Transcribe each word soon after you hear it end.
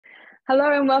Hello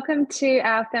and welcome to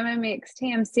our Thermomix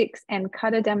TM6 and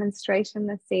cutter demonstration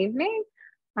this evening.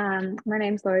 My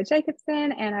name's Laura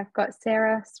Jacobson and I've got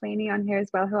Sarah Sweeney on here as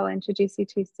well, who I'll introduce you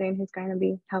to soon, who's going to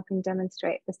be helping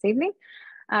demonstrate this evening.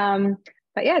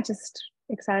 But yeah, just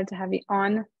excited to have you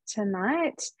on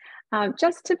tonight.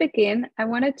 Just to begin, I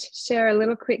wanted to share a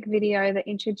little quick video that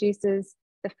introduces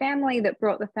the family that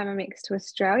brought the Thermomix to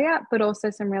Australia, but also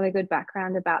some really good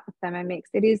background about the Thermomix.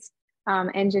 It is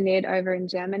engineered over in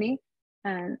Germany.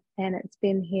 And it's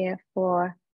been here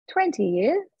for 20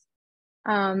 years.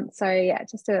 So yeah,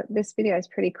 this video is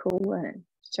pretty cool and it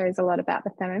shows a lot about the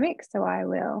Thermomix. So I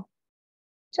will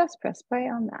just press play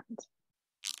on that.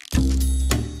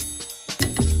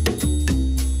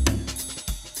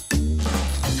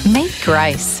 Meet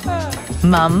Grace,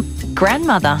 mum,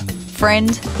 grandmother,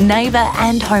 friend, neighbour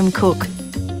and home cook.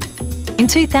 In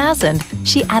 2000,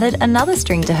 she added another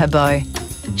string to her bow.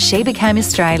 She became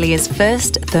Australia's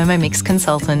first Thermomix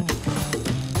consultant.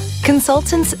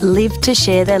 Consultants live to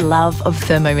share their love of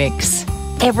Thermomix.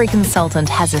 Every consultant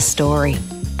has a story,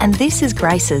 and this is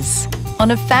Grace's.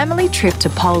 On a family trip to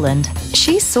Poland,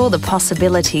 she saw the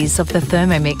possibilities of the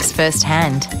Thermomix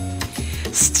firsthand.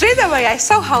 Straight away, I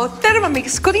saw how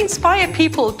Thermomix could inspire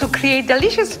people to create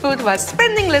delicious food while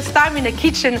spending less time in the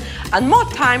kitchen and more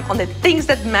time on the things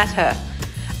that matter.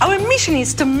 Our mission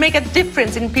is to make a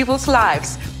difference in people's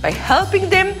lives by helping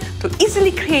them to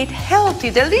easily create healthy,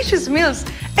 delicious meals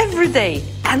every day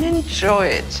and enjoy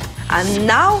it. And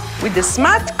now, with the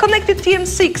smart connected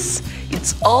TM6,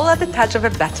 it's all at the touch of a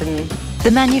button.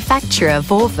 The manufacturer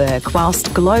Vorwerk,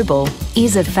 whilst global,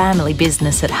 is a family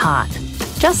business at heart,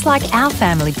 just like our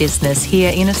family business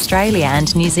here in Australia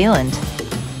and New Zealand.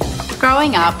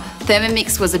 Growing up,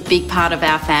 Thermomix was a big part of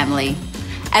our family.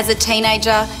 As a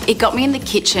teenager, it got me in the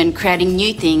kitchen creating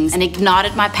new things and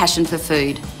ignited my passion for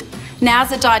food. Now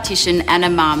as a dietitian and a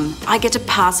mum, I get to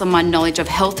pass on my knowledge of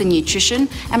health and nutrition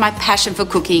and my passion for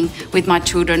cooking with my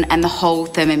children and the whole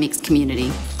Thermomix community.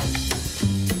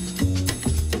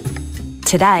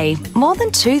 Today, more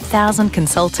than 2,000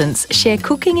 consultants share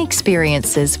cooking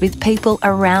experiences with people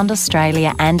around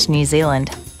Australia and New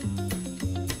Zealand.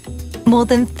 More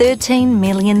than 13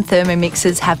 million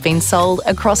Thermomixes have been sold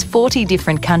across 40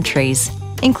 different countries,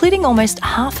 including almost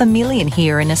 500,000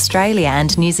 here in Australia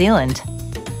and New Zealand.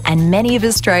 And many of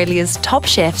Australia's top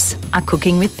chefs are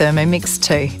cooking with Thermomix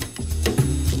too.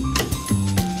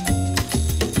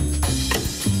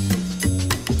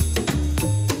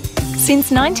 Since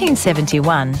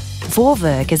 1971,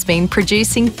 Vorwerk has been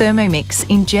producing Thermomix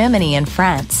in Germany and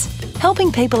France,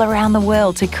 helping people around the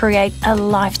world to create a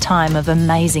lifetime of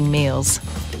amazing meals.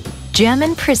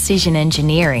 German precision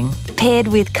engineering, paired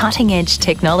with cutting-edge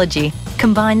technology,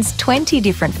 combines 20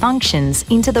 different functions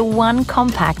into the one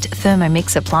compact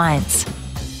Thermomix appliance.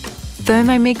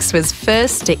 Thermomix was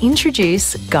first to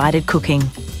introduce guided cooking,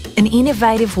 an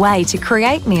innovative way to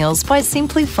create meals by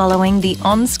simply following the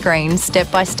on-screen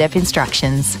step-by-step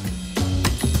instructions.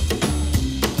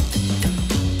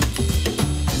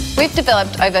 We've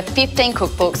developed over 15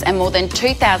 cookbooks and more than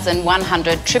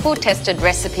 2,100 triple-tested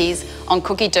recipes on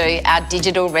Cookie-Doo, our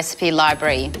digital recipe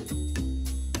library.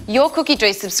 Your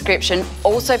Cookie-Doo subscription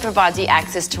also provides you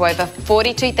access to over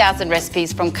 42,000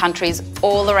 recipes from countries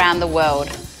all around the world.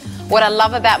 What I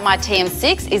love about my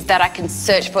TM6 is that I can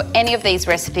search for any of these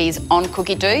recipes on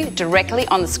Cookie-Doo directly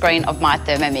on the screen of my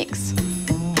Thermomix.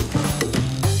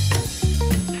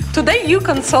 Today, your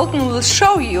consultant will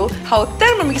show you how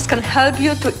Thermomix can help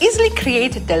you to easily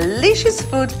create delicious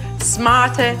food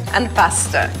smarter and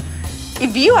faster.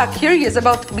 If you are curious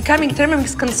about becoming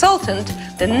Thermomix consultant,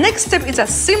 the next step is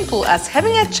as simple as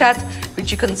having a chat with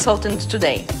your consultant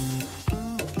today.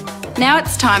 Now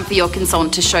it's time for your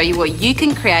consultant to show you what you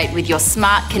can create with your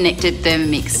smart connected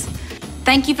Thermomix.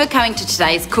 Thank you for coming to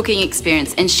today's cooking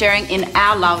experience and sharing in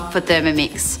our love for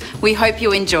Thermomix. We hope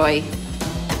you enjoy.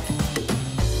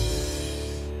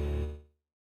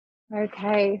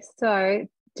 Okay, so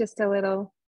just a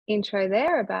little intro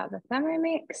there about the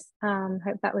Thermomix.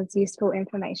 Hope that was useful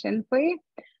information for you.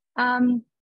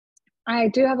 I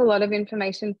do have a lot of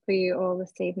information for you all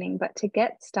this evening, but to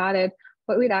get started,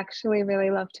 what we'd actually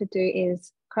really love to do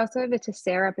is cross over to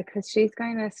Sarah because she's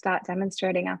going to start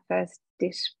demonstrating our first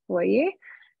dish for you.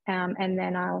 And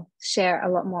then I'll share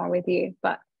a lot more with you,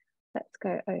 but let's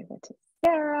go over to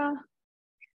Sarah.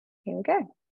 Here we go.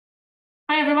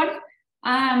 Hi, everyone.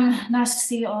 Nice to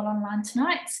see you all online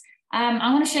tonight.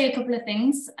 I want to show you a couple of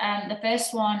things. The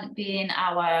first one being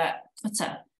our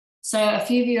cutter. So a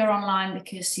few of you are online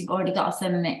because you've already got a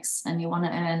Thermomix and you want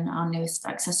to earn our newest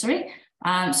accessory.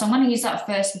 So I'm going to use that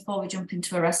first before we jump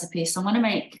into a recipe. So I'm going to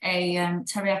make a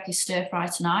teriyaki stir fry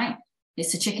tonight.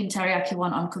 It's a chicken teriyaki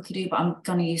one on Cookie Dough, but I'm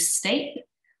going to use steak.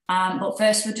 But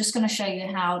first, we're just going to show you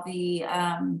how the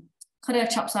cutter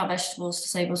chops our vegetables to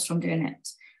save us from doing it.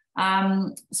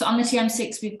 So on the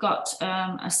TM6, we've got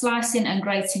a slicing and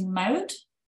grating mode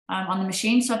on the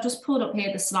machine. So I've just pulled up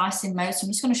here the slicing mode. So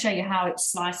I'm just going to show you how it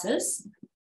slices.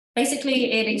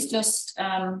 Basically, it is just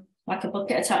like a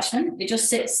bucket attachment. It just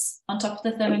sits on top of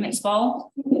the Thermomix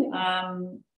bowl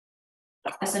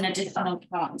as an additional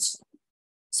part.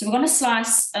 So we're going to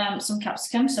slice some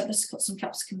capsicum. So I've just cut some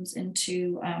capsicums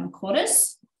into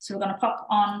quarters. So we're going to pop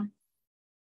on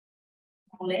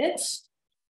our lid.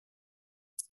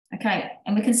 Okay,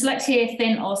 and we can select here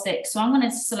thin or thick. So I'm going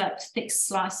to select thick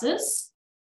slices.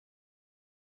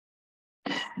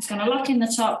 It's going to lock in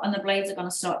the top and the blades are going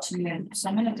to start to move. So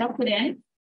I'm going to drop it in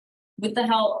with the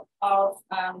help of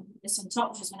this on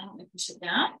top, which is going to help me push it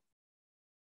down.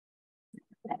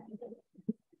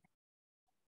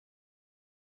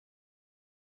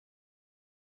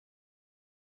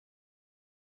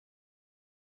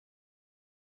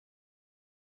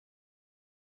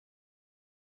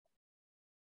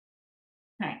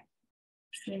 Okay,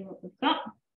 show you what we've got.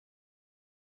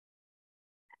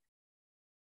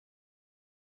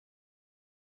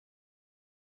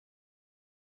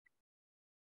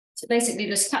 So basically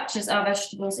just captures our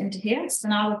vegetables into here. So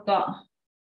now we've got,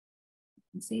 you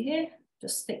can see here,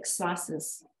 just thick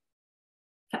slices,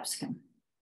 capsicum.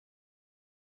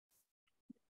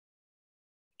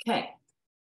 Okay,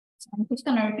 so I'm just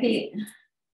going to repeat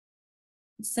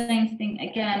the same thing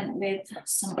again with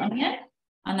some onion,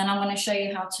 and then I'm going to show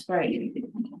you how to grate.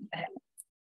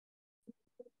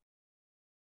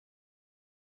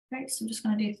 Okay, so I'm just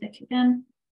going to do thick again.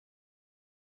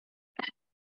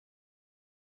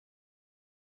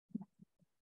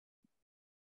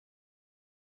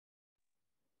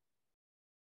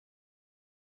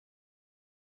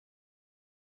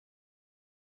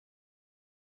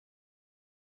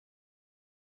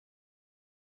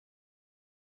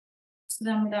 So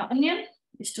then with our onion,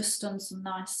 it's just done some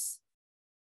nice,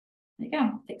 there you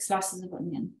go, thick slices of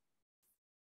onion.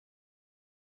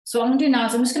 So what I'm going to do now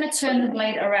is I'm just going to turn the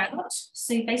blade around.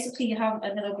 So basically you have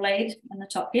a little blade on the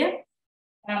top here.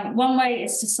 One way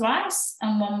is to slice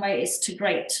and one way is to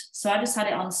grate. So I just had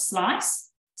it on slice.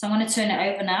 So I'm going to turn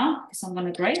it over now because I'm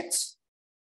going to grate.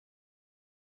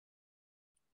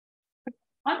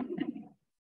 And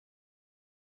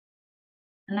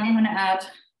now I'm going to add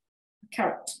a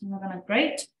carrot and we're going to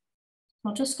grate.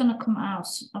 We're just going to come out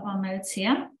of our modes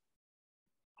here.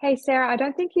 Hey, Sarah, I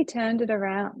don't think you turned it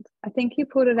around. I think you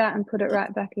pulled it out and put it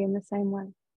right back in the same way.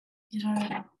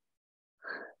 Yeah.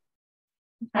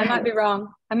 I might be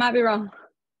wrong. I might be wrong.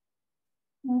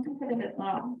 I think I did it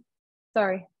wrong.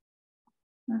 Sorry.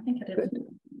 I think I did it.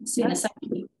 See you in a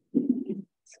second.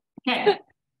 Okay.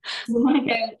 So we want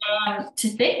to go to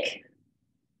thick.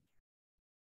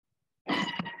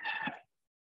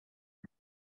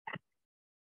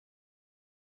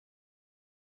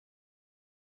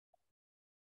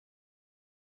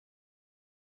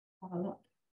 Have a look.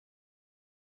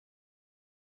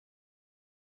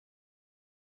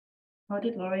 Oh, I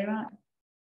did worry, right?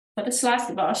 I just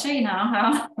sliced it, but I'll show you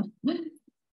now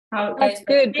how it goes. That's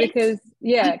good because,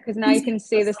 yeah, because now you can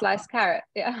see the sliced carrot.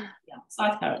 Yeah. Yeah,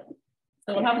 sliced carrot.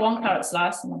 So we'll have one carrot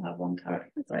slice and we'll have one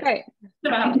carrot. That's great.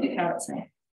 So I have 2 carrots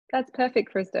here. That's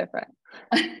perfect for a stir fry.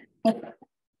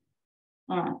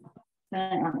 All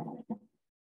right.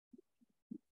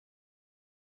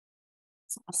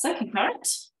 So our second carrot.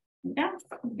 Yeah,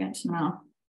 we're going to now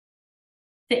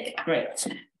thick grate.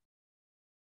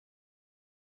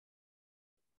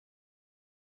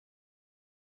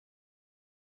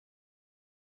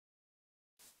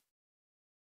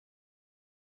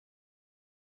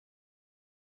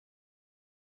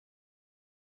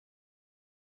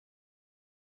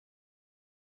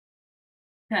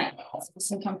 Okay,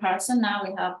 so in comparison, now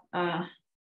we have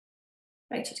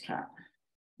grated carrot.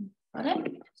 Got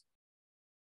it?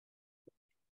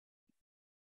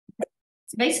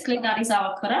 So basically, that is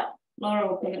our cutter. Laura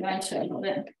will probably go into it a little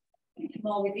bit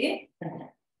more with you.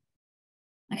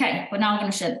 Okay, but now I'm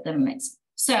going to show the Thermomix.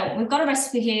 So we've got a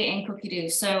recipe here in Cookie Dough.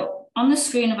 So on the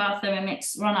screen of our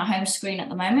Thermomix, we're on our home screen at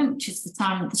the moment, which is the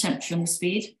time, the temperature, and the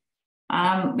speed.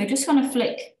 We're just going to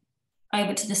flick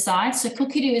over to the side. So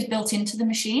Cookie Dough is built into the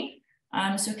machine.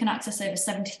 So we can access over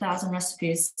 70,000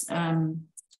 recipes through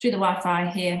the Wi-Fi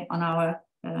here on our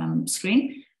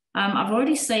screen. I've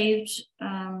already saved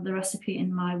the recipe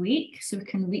in my week, so we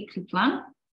can weekly plan,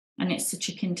 and it's a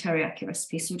chicken teriyaki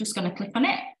recipe. So we're just going to click on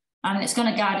it, and it's going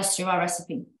to guide us through our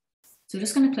recipe. So we're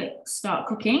just going to click start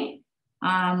cooking,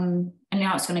 And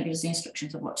now it's going to give us the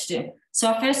instructions of what to do. So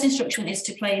our first instruction is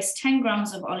to place 10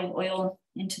 grams of olive oil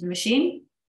into the machine.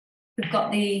 We've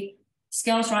got the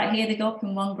scales right here, they go up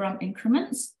in 1 gram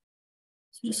increments.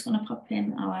 So we're just going to pop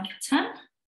in our 10.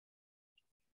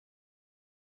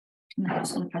 And then I'm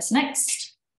just going to press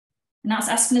next. And that's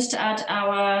asking us to add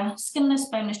our skinless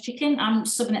boneless chicken. I'm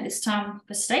subbing it this time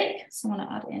for steak. So I want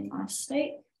to add in my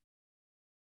steak.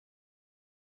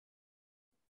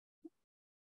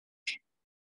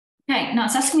 Okay, now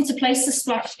it's asking me to place the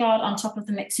splash guard on top of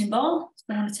the mixing bowl. So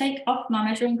I'm going to take off my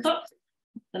measuring cup,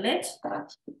 the lid, and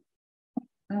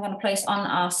I'm going to place on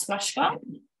our splash guard.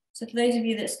 So for those of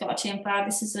you that's got a TM5,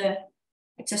 this is an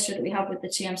accessory that we have with the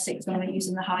TM6 when we're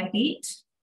using the high heat.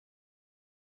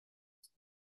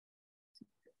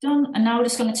 Done, and now we're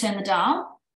just going to turn the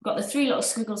dial. We've got the 3 little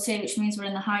squiggles here, which means we're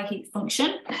in the high heat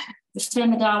function. Just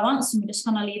turn the dial once and we're just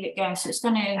going to leave it go. So it's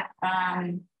going to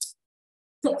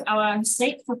cook our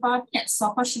steak for 5 minutes. So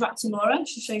I'll push you back to Laura.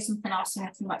 She'll show you something else and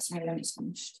I'll come back to me when it's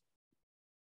finished.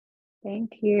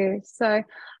 Thank you. So,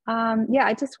 yeah,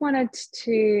 I just wanted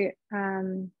to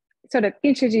sort of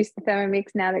introduce the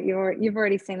Thermomix now that you've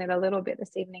already seen it a little bit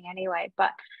this evening anyway. But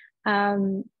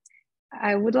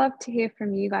I would love to hear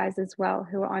from you guys as well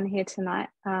who are on here tonight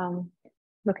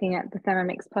looking at the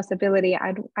Thermomix possibility.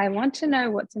 I want to know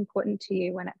what's important to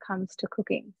you when it comes to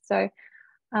cooking. So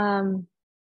I'm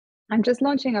just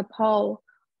launching a poll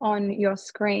on your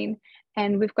screen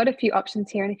and we've got a few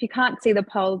options here. And if you can't see the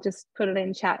poll, just put it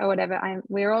in chat or whatever.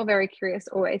 We're all very curious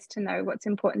always to know what's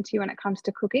important to you when it comes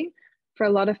to cooking. For a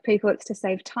lot of people, it's to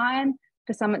save time.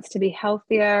 For some, it's to be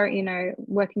healthier, you know,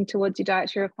 working towards your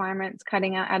dietary requirements,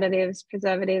 cutting out additives,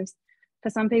 preservatives. For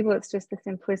some people, it's just the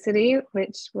simplicity,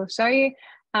 which we'll show you,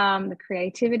 the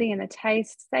creativity and the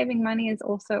taste. Saving money is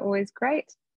also always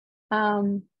great.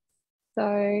 So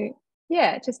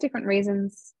yeah, just different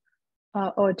reasons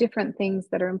or different things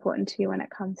that are important to you when it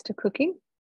comes to cooking.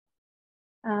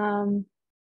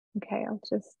 Okay, I'll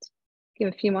just give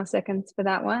a few more seconds for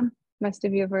that one. Most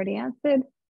of you have already answered.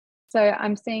 So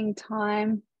I'm seeing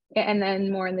time and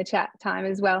then more in the chat, time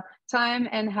as well. Time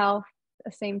and health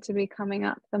seem to be coming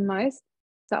up the most.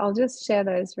 So I'll just share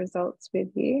those results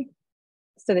with you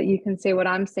so that you can see what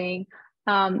I'm seeing.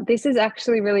 This is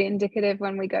actually really indicative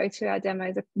when we go to our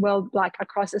demos, like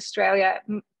across Australia.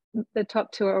 The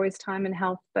top 2 are always time and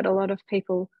health, but a lot of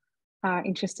people are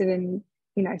interested in,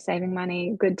 you know, saving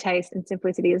money, good taste and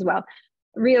simplicity as well.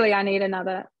 Really, I need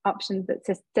another option that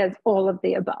says all of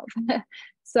the above.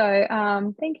 So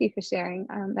thank you for sharing.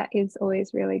 That is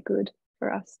always really good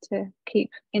for us to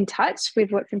keep in touch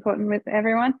with what's important with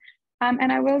everyone.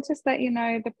 And I will just let you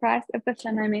know the price of the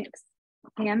Thermomix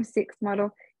TM6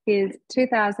 model is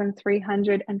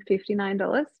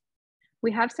 $2,359.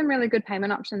 We have some really good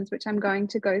payment options, which I'm going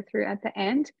to go through at the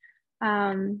end.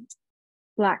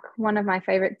 Like one of my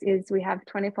favorites is we have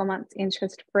 24 months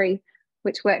interest free,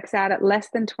 which works out at less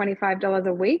than $25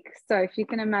 a week. So if you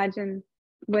can imagine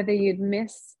whether you'd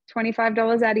miss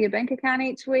 $25 out of your bank account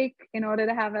each week in order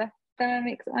to have a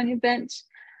Thermomix on your bench,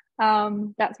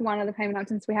 that's one of the payment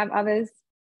options. We have others,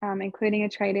 including a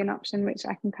trade-in option, which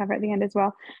I can cover at the end as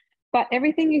well. But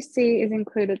everything you see is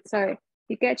included. So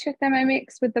you get your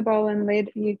Thermomix with the bowl and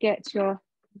lid, you get your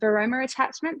Varoma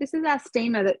attachment. This is our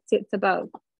steamer that sits above.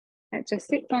 It just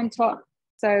sits on top.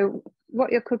 So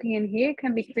what you're cooking in here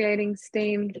can be creating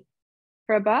steam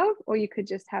for above, or you could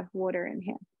just have water in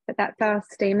here. But that's our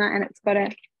steamer and it's got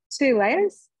 2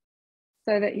 layers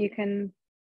so that you can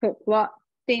cook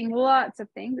steam lots of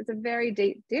things. It's a very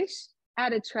deep dish.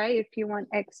 Add a tray if you want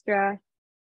an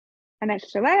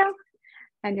extra layer.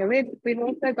 And your lid. We've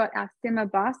also got our simmer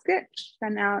basket. So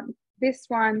now this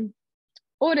one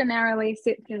ordinarily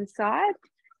sits inside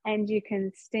and you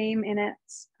can steam in it,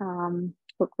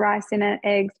 cook rice in it,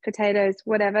 eggs, potatoes,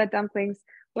 whatever, dumplings,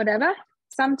 whatever.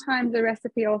 Sometimes the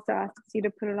recipe also asks you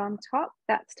to put it on top.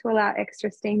 That's to allow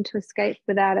extra steam to escape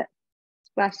without it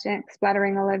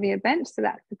splattering all over your bench. So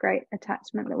that's a great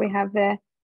attachment that we have there.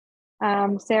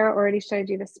 Sarah already showed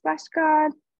you the splash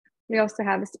guard. We also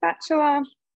have a spatula,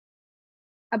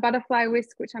 a butterfly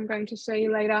whisk, which I'm going to show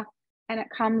you later. And it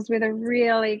comes with a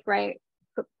really great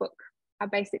cookbook. Our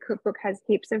basic cookbook has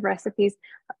heaps of recipes.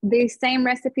 These same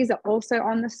recipes are also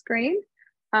on the screen,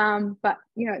 but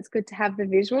you know, it's good to have the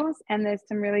visuals, and there's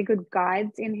some really good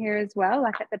guides in here as well.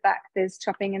 Like at the back, there's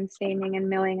chopping and steaming and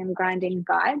milling and grinding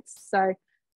guides. So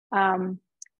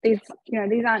these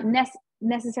aren't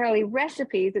necessarily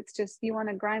recipes. It's just you want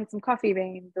to grind some coffee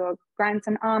beans or grind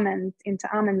some almonds into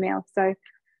almond meal. So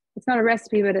it's not a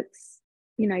recipe, but it's,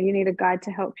 you know, you need a guide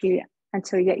to help you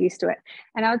until you get used to it.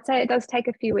 And I would say it does take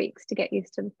a few weeks to get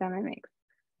used to the Thermomix.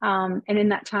 And in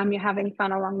that time, you're having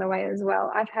fun along the way as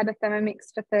well. I've had a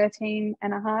Thermomix for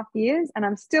 13.5 years and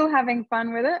I'm still having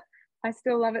fun with it. I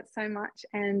still love it so much.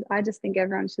 And I just think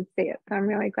everyone should see it. So I'm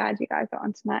really glad you guys are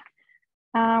on tonight.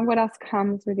 What else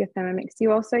comes with your Thermomix?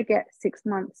 You also get 6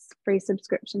 months free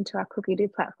subscription to our Cookie Do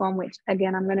platform, which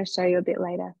again, I'm going to show you a bit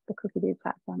later, the Cookie Do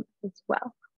platform as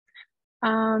well.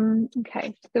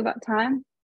 Okay, still got time.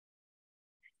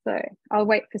 So I'll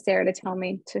wait for Sarah to tell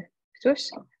me to shush.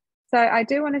 So I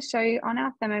do want to show you on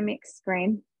our Thermomix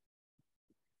screen,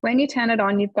 when you turn it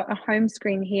on, you've got a home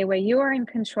screen here where you are in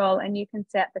control and you can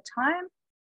set the time,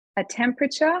 a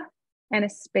temperature, and a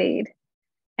speed.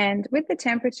 And with the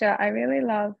temperature, I really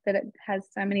love that it has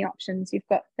so many options. You've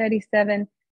got 37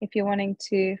 if you're wanting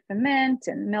to ferment,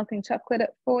 and melting chocolate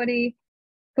at 40,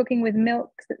 cooking with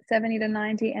milks at 70 to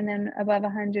 90, and then above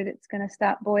 100, it's going to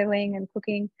start boiling and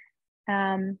cooking.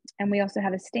 And we also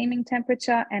have a steaming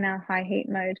temperature and our high heat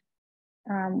mode,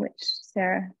 which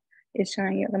Sarah is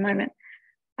showing you at the moment.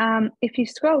 If you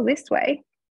scroll this way,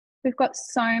 we've got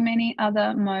so many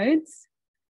other modes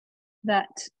that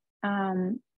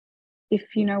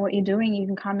if you know what you're doing, you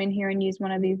can come in here and use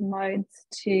one of these modes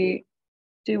to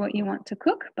do what you want to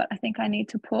cook. But I think I need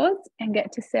to pause and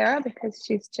get to Sarah because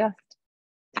she's just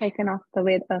taken off the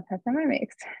lid of her Thermomix.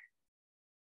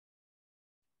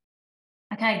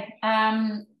 Okay,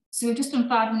 so we've just done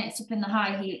 5 minutes up in the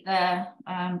high heat there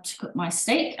to cook my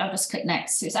steak. I'll just click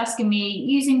next. So it's asking me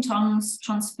using tongs,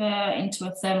 transfer into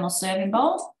a thermal serving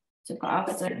bowl. So I've got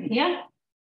our over here.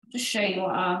 I'll just show you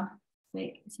what our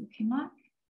steak is looking like.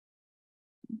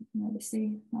 Maybe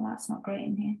see, well, that's not great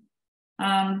in here.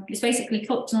 It's basically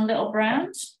cooked and a little browned,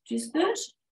 which is good.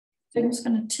 So I'm just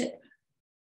going to tip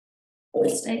the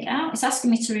steak out. It's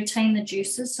asking me to retain the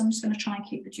juices, so I'm just going to try and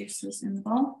keep the juices in the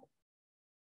bowl.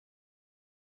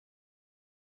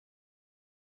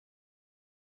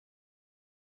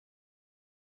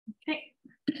 Okay.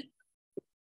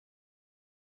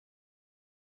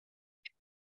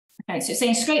 Okay, so it's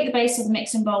saying scrape the base of the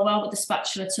mixing bowl well with the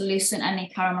spatula to loosen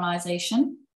any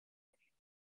caramelization.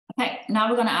 Okay, now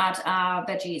we're going to add our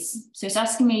veggies. So it's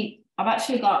asking me, I've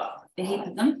actually got a heap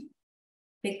of them,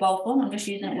 big bowl full. I'm just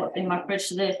using it in my fridge,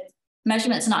 so the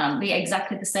measurements are not going to be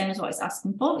exactly the same as what it's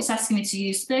asking for. It's asking me to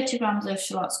use 30 grams of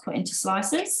shallots cut into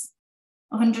slices,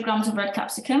 100 grams of red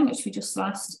capsicum, which we just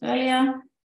sliced earlier,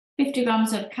 50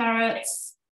 grams of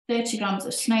carrots, 30 grams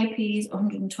of snow peas,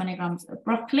 120 grams of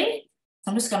broccoli.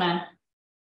 So I'm just going to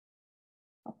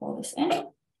pop all this in. I've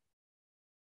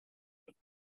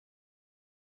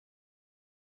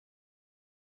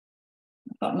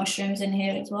got mushrooms in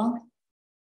here as well.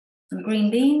 Some green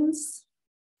beans.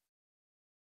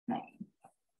 Right.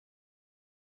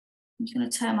 I'm just going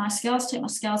to turn my scales, take my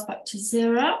scales back to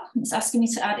 0. It's asking me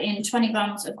to add in 20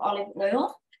 grams of olive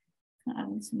oil. Add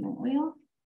in some more oil.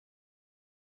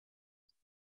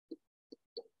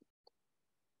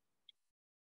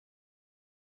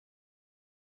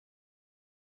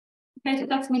 Okay, so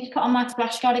that's me to put on my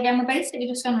splash guard again. We're basically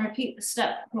just going to repeat the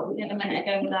step what we did a minute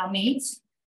ago with our meat.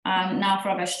 Now for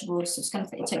our vegetables, so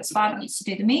it takes 5 minutes to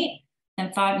do the meat,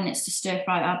 then 5 minutes to stir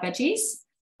fry our veggies.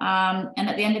 And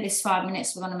at the end of this 5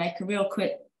 minutes, we're going to make a real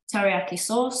quick teriyaki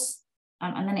sauce,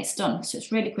 and then it's done. So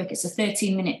it's really quick. It's a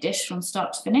 13-minute dish from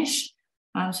start to finish.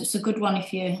 So it's a good one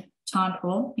if you're time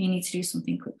poor, you need to do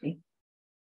something quickly.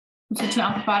 I'm going to turn it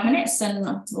on for 5 minutes and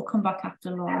we'll come back after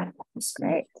Laura. That's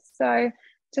great. So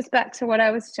just back to what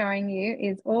I was showing you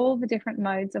is all the different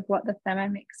modes of what the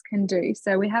Thermomix can do.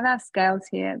 So we have our scales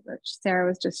here, which Sarah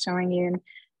was just showing you,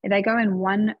 and they go in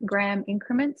 1 gram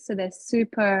increments. So they're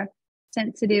super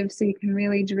sensitive, so you can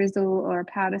really drizzle or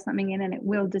powder something in and it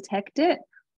will detect it.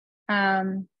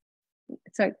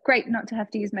 So great not to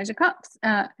have to use measure cups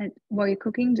while you're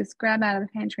cooking, just grab out of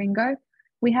the pantry and go.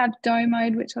 We have dough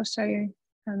mode, which I'll show you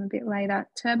a bit later.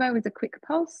 Turbo is a quick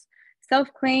pulse.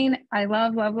 Self-clean, I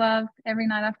love, love, love. Every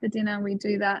night after dinner, we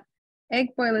do that.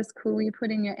 Egg boiler's cool. You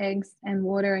put in your eggs and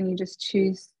water and you just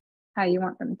choose how you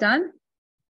want them done.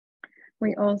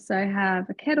 We also have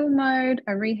a kettle mode,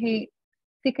 a reheat,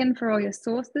 thicken for all your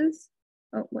sauces.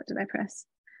 Oh, what did I press?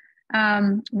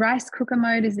 Rice cooker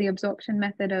mode is the absorption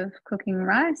method of cooking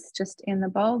rice, just in the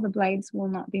bowl. The blades will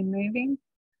not be moving.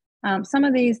 Some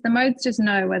of these, the modes just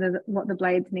know what the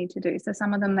blades need to do. So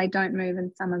some of them, they don't move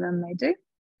and some of them they do.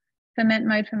 Ferment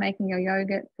mode for making your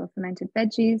yogurt or fermented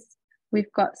veggies. We've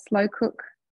got slow cook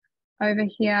over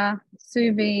here,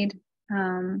 sous vide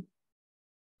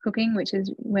cooking, which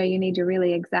is where you need your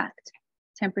really exact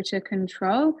temperature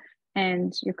control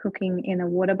and you're cooking in a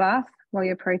water bath while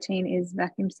your protein is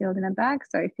vacuum sealed in a bag.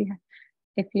 So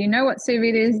if you know what sous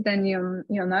vide is, then you'll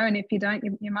know, and if you don't,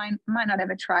 you might not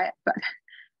ever try it. But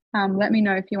Let me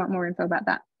know if you want more info about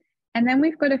that. And then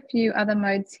we've got a few other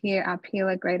modes here, our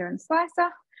peeler, grater, and slicer.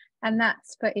 And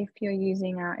that's for if you're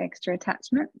using our extra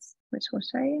attachments, which we'll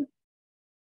show you.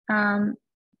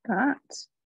 But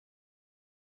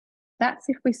that's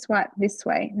if we swipe this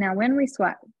way. Now, when we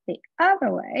swipe the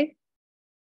other way,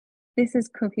 this is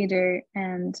cookie dough,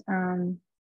 and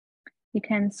you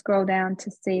can scroll down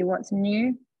to see what's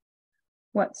new,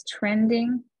 what's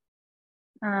trending.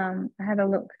 I had a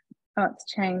look. Oh, it's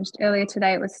changed. Earlier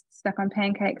today, it was stuck on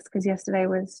pancakes because yesterday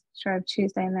was Shrove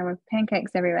Tuesday and there were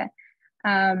pancakes everywhere.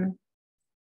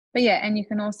 But yeah, and you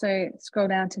can also scroll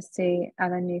down to see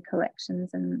other new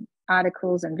collections and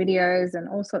articles and videos and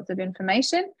all sorts of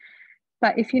information.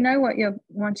 But if you know what you're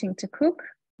wanting to cook,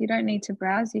 you don't need to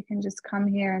browse. You can just come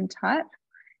here and type.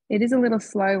 It is a little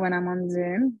slow when I'm on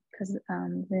Zoom because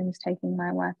Zoom's taking my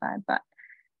Wi-Fi. But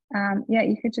yeah,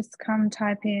 you could just come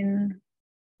type in,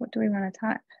 what do we want to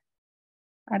type?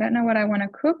 I don't know what I want to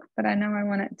cook, but I know I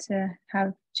want it to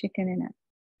have chicken in it.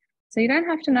 So you don't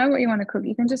have to know what you want to cook.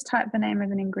 You can just type the name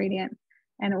of an ingredient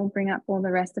and it will bring up all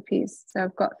the recipes. So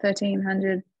I've got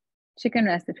 1,300 chicken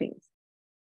recipes.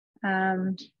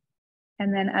 And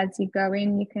then as you go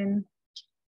in, you can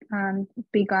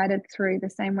be guided through the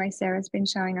same way Sarah's been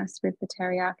showing us with the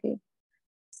teriyaki.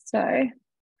 So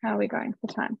how are we going for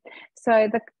time? So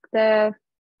the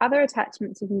other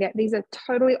attachments you can get, these are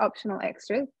totally optional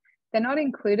extras. They're not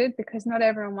included because not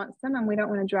everyone wants them and we don't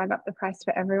want to drive up the price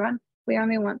for everyone. We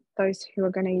only want those who are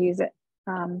going to use it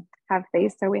have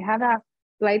these. So we have our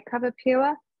blade cover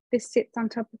peeler. This sits on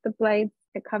top of the blades.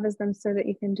 It covers them so that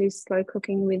you can do slow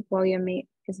cooking with while your meat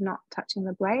is not touching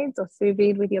the blades, or sous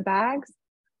vide with your bags.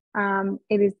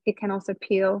 It can also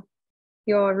peel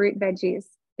your root veggies,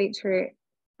 beetroot,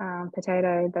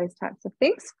 potato, those types of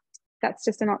things. That's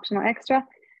just an optional extra.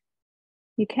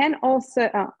 You can also,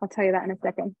 I'll tell you that in a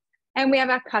second. And we have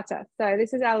our cutter. So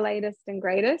this is our latest and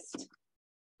greatest.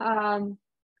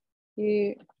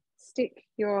 You stick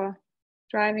your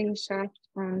driving shaft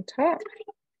on top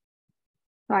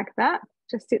like that,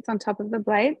 just sits on top of the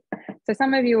blade. So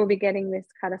some of you will be getting this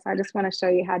cutter, so I just want to show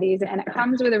you how to use it, and it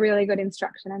comes with a really good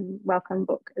instruction and welcome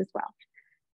book as well.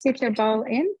 Stick your bowl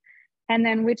in, and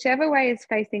then whichever way is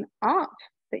facing up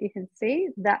that you can see,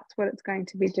 that's what it's going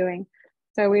to be doing.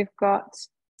 So we've got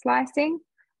slicing,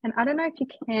 and I don't know if you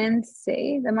can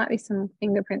see, there might be some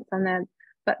fingerprints on there,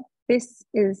 but this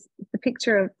is the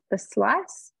picture of the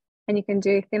slice, and you can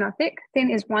do thin or thick.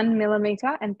 Thin is 1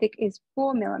 millimeter and thick is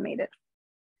 4 millimeters.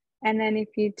 And then if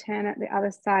you turn it the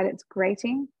other side, it's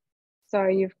grating. So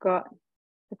you've got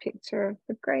the picture of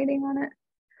the grating on it.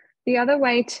 The other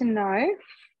way to know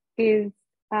is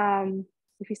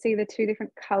if you see the two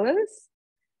different colors,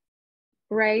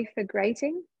 gray for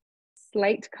grating,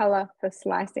 slate color for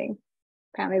slicing.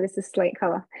 Apparently this is slate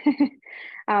color.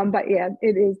 But yeah,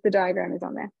 it is, the diagram is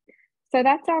on there. So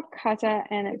that's our cutter,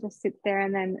 and it just sits there,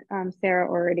 and then Sarah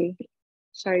already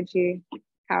showed you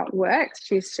how it works.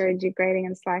 She showed you grating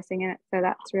and slicing in it, so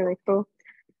that's really cool.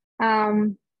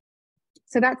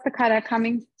 So that's the cutter,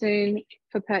 coming soon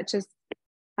for purchase.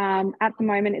 At the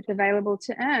moment, it's available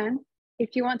to earn.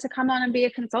 If you want to come on and be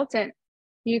a consultant,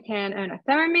 you can earn a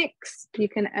Thermomix, you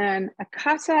can earn a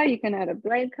cutter, you can earn a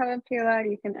blade cover peeler,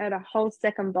 you can earn a whole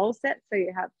second bowl set, so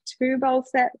you have 2 bowl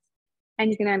sets, and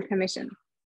you can earn commission.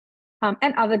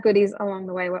 And other goodies along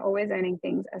the way. We're always earning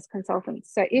things as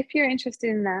consultants. So if you're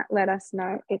interested in that, let us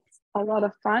know. It's a lot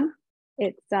of fun.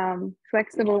 It's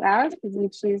flexible hours because you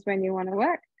choose when you want to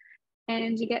work,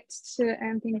 and you get to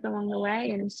earn things along the way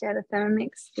and share the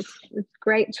Thermomix. It's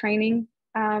great training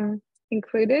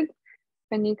included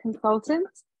for new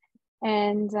consultants,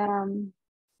 and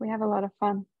we have a lot of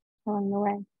fun along the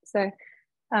way. So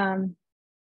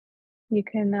you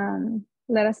can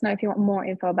let us know if you want more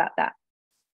info about that,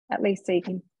 at least so you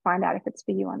can find out if it's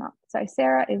for you or not. So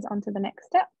Sarah is on to the next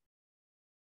step.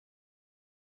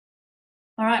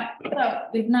 All right, so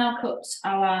we've now cooked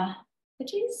our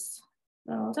veggies.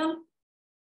 Well done.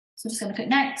 So I'm just going to click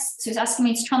next. So it's asking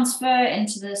me to transfer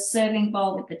into the serving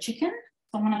bowl with the chicken.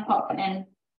 So I'm going to pop in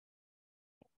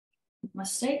my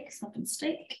steak, something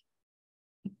steak.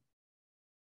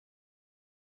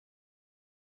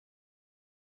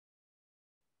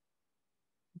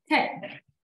 Okay.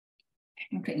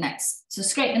 And click next. So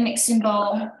scrape the mixing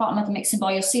bowl, bottom of the mixing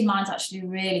bowl. You'll see mine's actually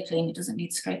really clean. It doesn't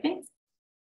need scraping.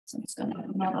 So I'm just going to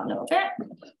ignore that a little bit.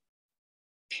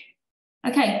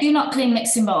 Okay, do not clean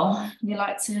mixing bowl. We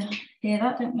like to hear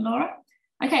that, don't we, Laura?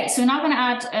 Okay, so we're now going to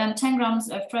add 10 grams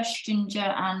of fresh ginger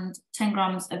and 10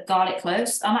 grams of garlic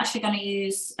cloves. I'm actually going to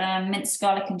use minced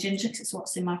garlic and ginger because it's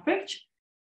what's in my fridge.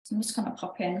 So I'm just going to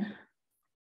pop in,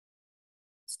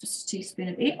 it's just a teaspoon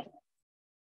of each.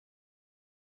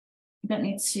 don't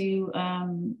need to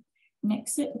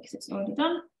mix it because it's already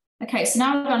done. Okay, so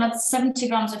now we're going to add 70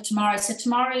 grams of tamari. So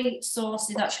tamari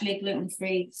sauce is actually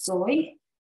gluten-free soy.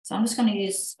 So I'm just going to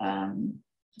use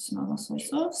just normal soy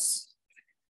sauce.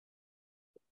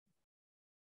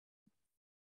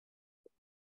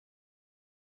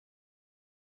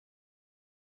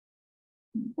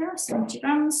 There are 70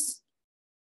 grams.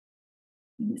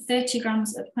 30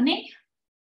 grams of honey.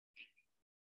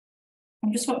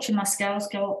 I'm just watching my scales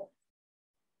go up.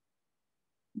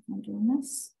 I'm doing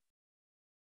this.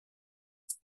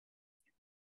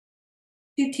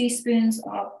 2 teaspoons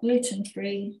of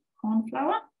gluten-free corn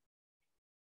flour.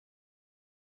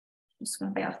 Just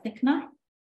going to be our thickener.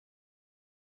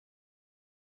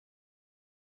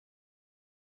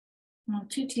 Now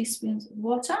 2 teaspoons of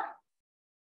water.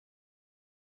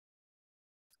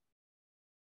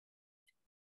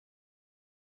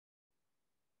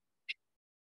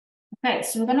 Okay,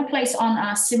 so we're going to place on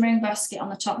our simmering basket on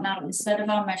the top now instead of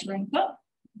our measuring cup.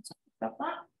 Got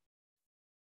that.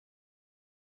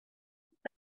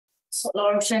 That's what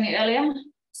Laura was showing you earlier.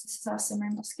 This is our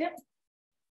simmering basket.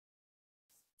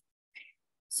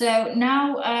 So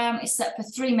now it's set for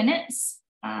 3 minutes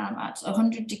at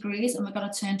 100 degrees, and we're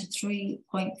going to turn to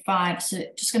 3.5. So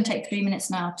it's just going to take 3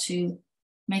 minutes now to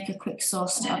make a quick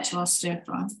sauce to add to our stir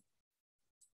fry.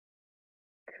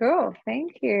 Cool,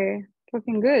 thank you.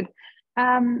 Looking good.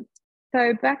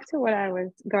 So back to what I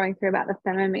was going through about the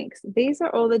Thermomix. These are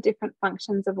all the different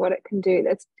functions of what it can do.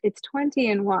 It's 20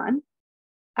 in one.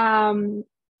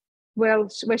 Well,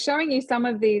 we're showing you some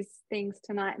of these things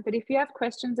tonight, but if you have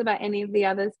questions about any of the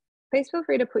others, please feel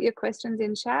free to put your questions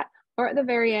in chat, or at the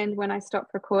very end when I stop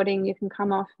recording, you can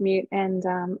come off mute and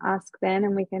ask then,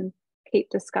 and we can keep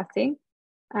discussing.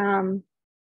 And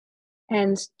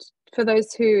for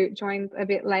those who joined a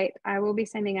bit late, I will be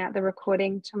sending out the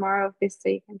recording tomorrow of this so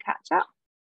you can catch up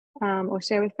or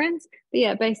share with friends. But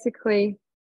yeah, basically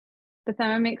the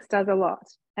Thermomix does a lot.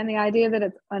 And the idea that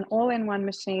it's an all-in-one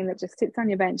machine that just sits on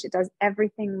your bench, it does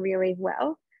everything really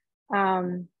well,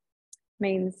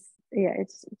 means, yeah,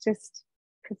 it's just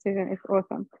precision. It's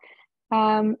awesome.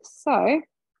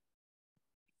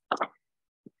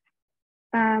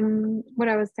 What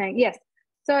I was saying, yes.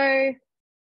 So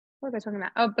what was I talking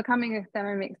about? Oh, becoming a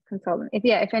Thermomix consultant.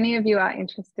 If any of you are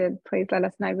interested, please let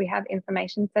us know. We have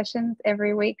information sessions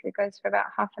every week. It goes for about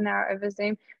half an hour over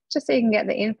Zoom, just so you can get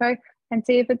the info and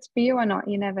see if it's for you or not.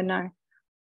 You never know.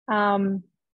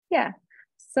 Yeah.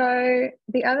 So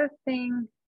the other thing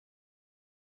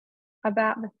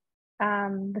about the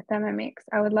Thermomix,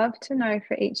 I would love to know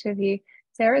for each of you.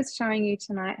 Sarah's showing you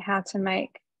tonight how to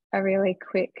make a really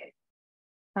quick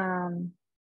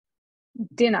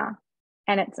dinner.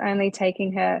 And it's only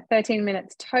taking her 13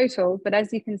 minutes total. But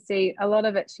as you can see, a lot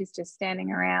of it, she's just standing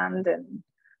around and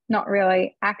not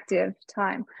really active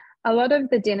time. A lot of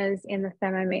the dinners in the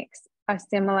Thermomix are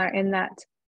similar in that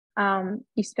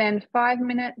you spend 5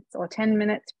 minutes or 10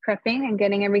 minutes prepping and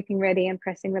getting everything ready and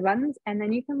pressing the buttons. And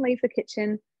then you can leave the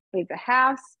kitchen, leave the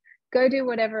house, go do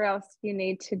whatever else you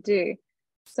need to do.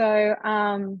 So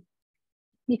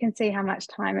you can see how much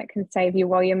time it can save you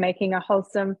while you're making a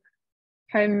wholesome,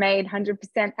 homemade, 100%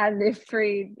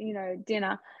 additive-free,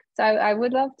 dinner. So I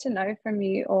would love to know from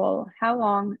you all how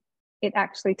long it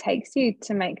actually takes you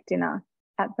to make dinner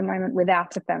at the moment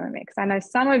without a Thermomix. I know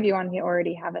some of you on here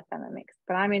already have a Thermomix,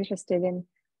 but I'm interested in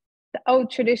the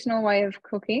old traditional way of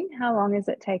cooking. How long is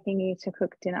it taking you to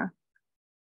cook dinner?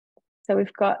 So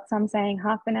we've got some saying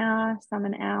half an hour, some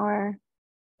an hour,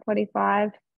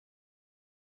 45.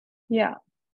 Yeah,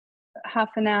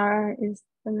 half an hour is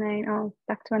the main. Oh,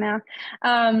 back to an hour.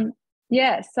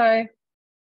 Yeah, so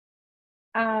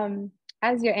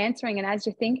as you're answering and as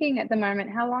you're thinking at the moment,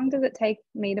 how long does it take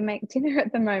me to make dinner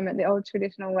at the moment, the old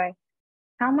traditional way?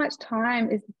 How much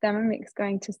time is the Thermomix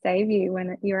going to save you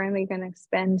when you're only going to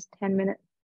spend 10 minutes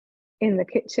in the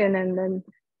kitchen and then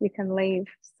you can leave?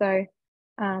 So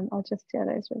I'll just share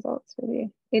those results with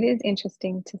you. It is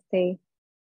interesting to see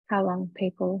how long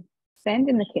people spend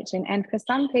in the kitchen. And for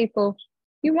some people,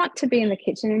 you want to be in the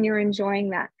kitchen and you're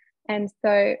enjoying that. And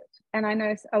I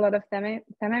know a lot of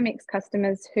Thermomix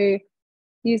customers who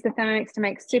use the Thermomix to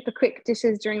make super quick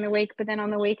dishes during the week, but then on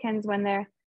the weekends when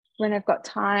they've got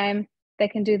time, they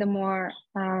can do the more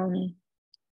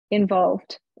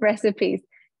involved recipes,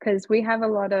 because we have a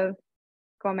lot of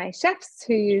gourmet chefs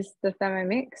who use the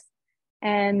Thermomix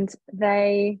and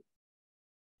they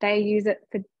use it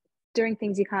for doing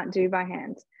things you can't do by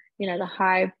hand. The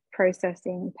high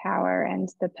processing power and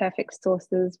the perfect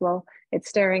sauces while it's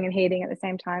stirring and heating at the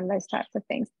same time, those types of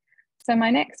things. So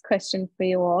my next question for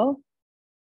you all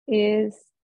is,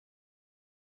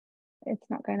 it's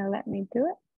not going to let me do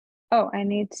it. Oh, I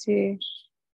need to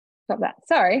stop that.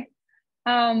 Sorry.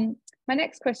 My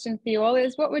next question for you all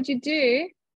is, what would you do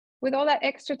with all that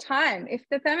extra time? If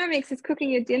the Thermomix is cooking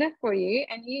your dinner for you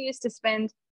and you used to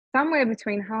spend somewhere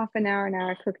between half an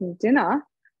hour cooking dinner,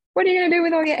 what are you going to do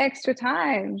with all your extra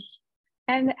time?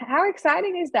 And how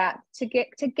exciting is that to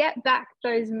get back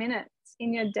those minutes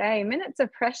in your day? Minutes are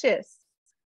precious.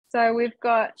 So we've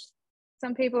got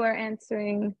some people are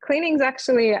answering. Cleaning's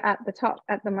actually at the top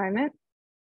at the moment,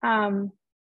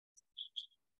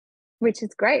 which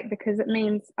is great because it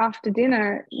means after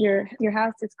dinner your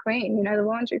house is clean. You know, the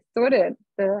laundry's sorted,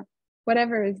 the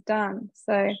whatever is done.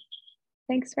 So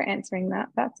thanks for answering that.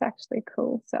 That's actually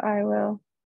cool. So I will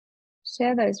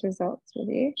share those results with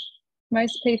you.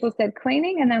 Most people said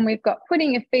cleaning, and then we've got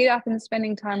putting your feet up and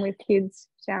spending time with kids,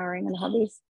 showering and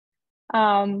hobbies.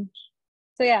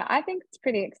 So yeah, I think it's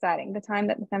pretty exciting, the time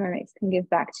that the Thermomix can give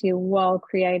back to you while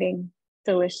creating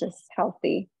delicious,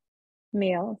 healthy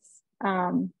meals.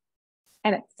 And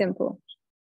it's simple.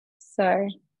 So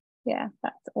yeah,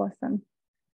 that's awesome.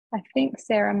 I think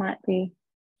Sarah might be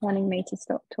wanting me to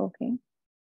stop talking.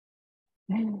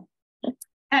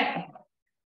 Okay.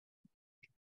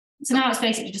 So now it's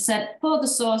basically just said, pour the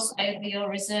sauce over your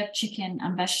reserved chicken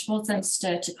and vegetables, then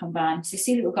stir to combine. So you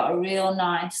see that we've got a real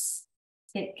nice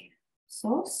thick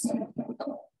sauce.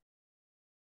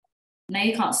 Now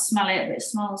you can't smell it, but it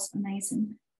smells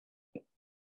amazing.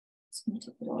 Just going to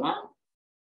top it all out.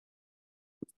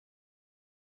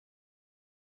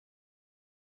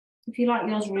 If you like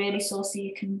yours really saucy,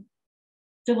 you can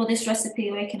double this recipe,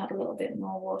 or you can add a little bit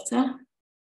more water. I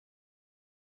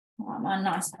like mine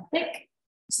nice and thick.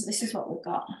 So this is what we've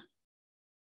got at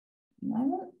the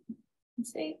moment.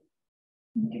 Let's see.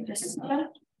 Give this a stir.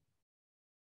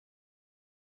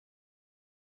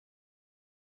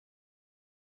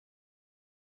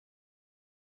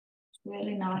 It's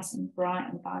really nice and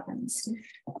bright and vibrant and stuff.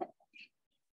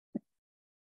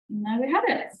 And there we have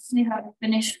it. We have a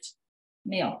finished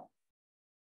meal.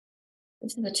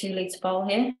 This is a 2-litre bowl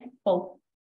here, full.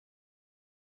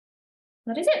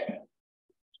 That is it.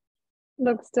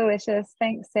 Looks delicious.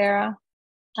 Thanks, Sarah.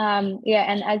 Yeah,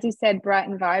 and as you said, bright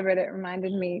and vibrant, it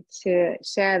reminded me to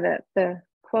share that the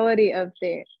quality of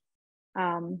the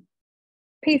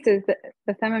pieces that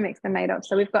the Thermomix are made of.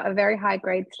 So we've got a very high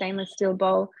grade stainless steel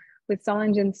bowl with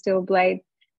Solingen steel blade.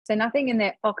 So nothing in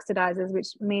there oxidizes,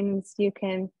 which means you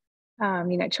can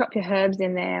you know, chop your herbs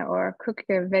in there or cook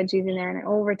your veggies in there, and it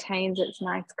all retains its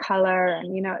nice color,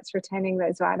 and you know, it's retaining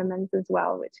those vitamins as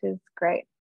well, which is great.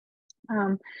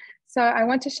 So I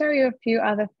want to show you a few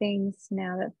other things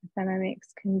now that the Thermomix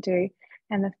can do.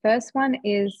 And the first one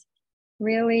is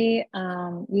really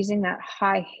using that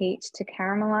high heat to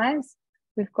caramelize.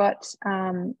 We've got,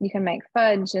 you can make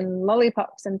fudge and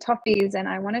lollipops and toffees, and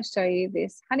I want to show you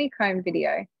this honeycomb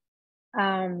video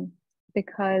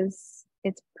because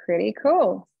it's pretty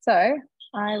cool. So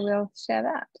I will share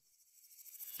that.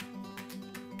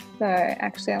 So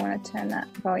actually I want to turn that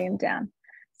volume down.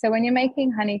 So when you're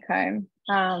making honeycomb,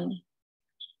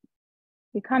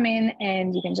 you come in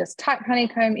and you can just type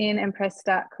honeycomb in and press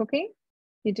start cooking.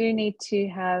 You do need to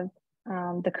have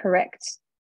the correct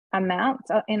amount.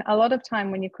 And a lot of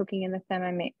time when you're cooking in the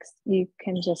Thermomix, you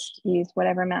can just use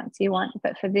whatever amounts you want.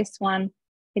 But for this one,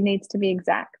 it needs to be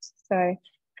exact. So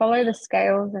follow the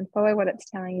scales and follow what it's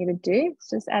telling you to do.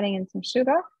 It's just adding in some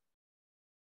sugar.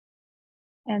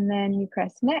 And then you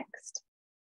press next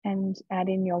and add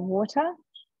in your water.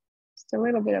 Just a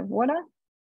little bit of water.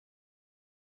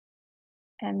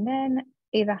 And then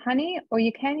either honey, or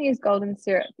you can use golden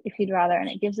syrup if you'd rather, and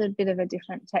it gives a bit of a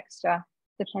different texture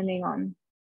depending on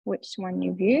which one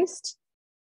you've used.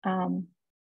 I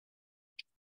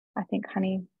think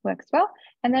honey works well.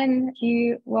 And then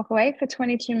you walk away for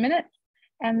 22 minutes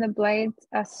and the blades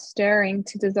are stirring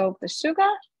to dissolve the sugar,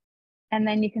 and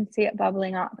then you can see it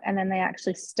bubbling up, and then they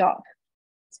actually stop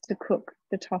to cook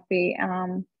the toffee.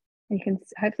 You can,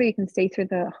 hopefully you can see through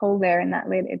the hole there in that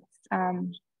lid. It's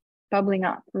bubbling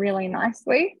up really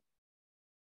nicely.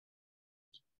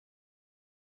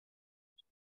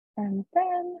 And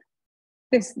then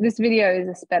this video is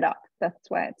a sped up. That's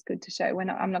why it's good to show.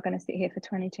 I'm not going to sit here for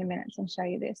 22 minutes and show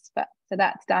you this, but so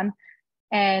that's done.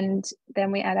 And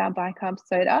then we add our bicarb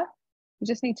soda. You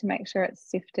just need to make sure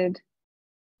it's sifted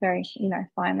very,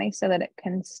 finely so that it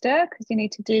can stir, because you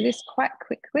need to do this quite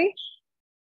quickly.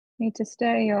 You need to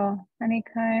stir your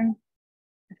honeycomb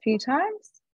a few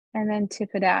times and then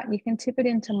tip it out. You can tip it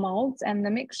into molds, and the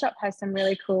mix shop has some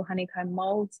really cool honeycomb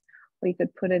molds, or you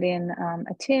could put it in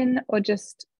a tin or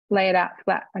just lay it out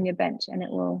flat on your bench and it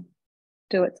will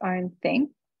do its own thing.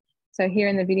 So here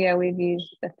in the video, we've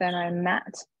used the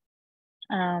Thermomat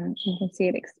You can see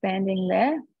it expanding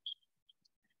there.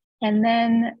 And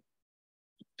then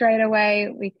straight away,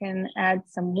 we can add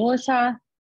some water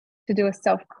to do a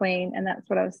self-clean. And that's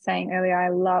what I was saying earlier. I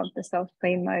love the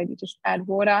self-clean mode. You just add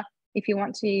water. If you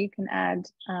want to, you can add,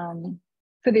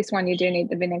 for this one, you do need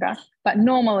the vinegar. But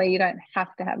normally, you don't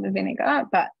have to have the vinegar.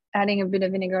 But adding a bit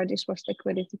of vinegar or dishwash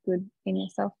liquid is good in your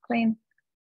self-clean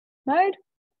mode.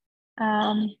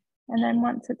 And then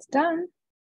once it's done,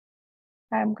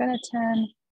 I'm going to turn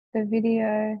the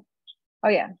video. Oh,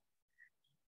 yeah.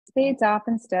 Speeds up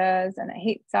and stirs, and it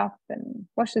heats up and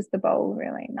washes the bowl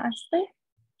really nicely.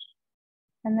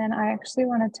 And then I actually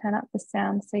want to turn up the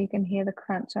sound so you can hear the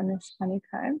crunch on this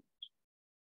honeycomb.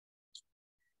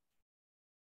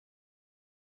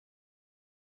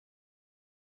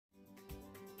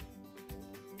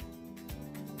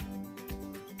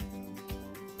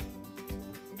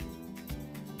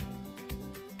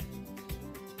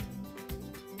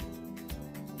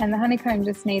 And the honeycomb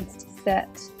just needs to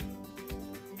set.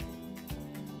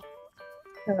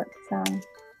 So it's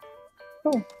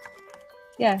cool.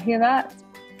 Yeah, hear that?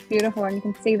 It's beautiful, and you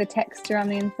can see the texture on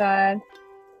the inside.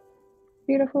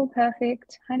 Beautiful,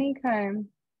 perfect honeycomb.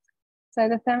 So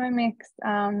the Thermomix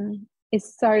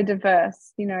is so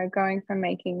diverse, you know, going from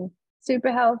making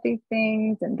super healthy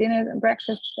things and dinners and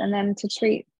breakfasts, and then to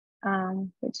treat,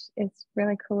 which is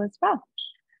really cool as well.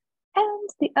 And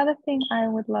the other thing I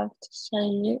would love to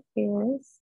show you is,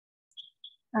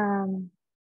 I'm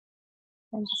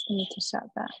just going to shut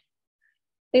that,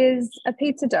 is a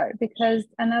pizza dough, because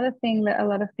another thing that a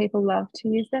lot of people love to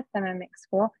use their Thermomix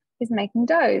for is making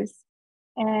doughs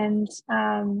and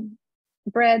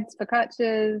breads,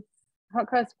 focaccias, hot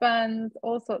cross buns,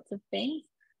 all sorts of things.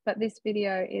 But this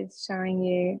video is showing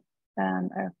you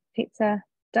a pizza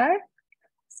dough.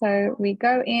 So we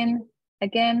go in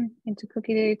again into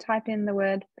Cookie Dough, type in the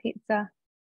word pizza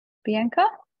Bianca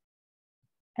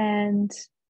and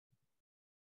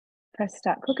press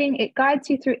start cooking. It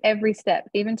guides you through every step,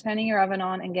 even turning your oven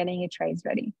on and getting your trays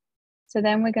ready. So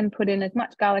then we're going to put in as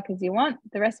much garlic as you want.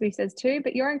 The recipe says 2,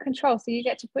 but you're in control, so you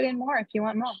get to put in more if you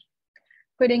want more.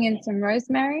 Putting in some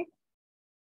rosemary,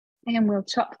 and we'll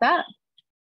chop that.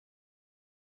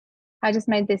 I just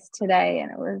made this today,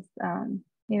 and it was,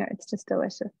 you know, it's just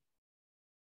delicious.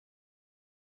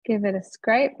 Give it a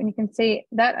scrape, and you can see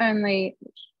that only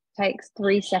takes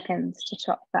 3 seconds to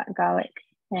chop that garlic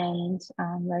and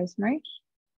rosemary.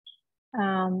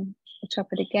 We'll chop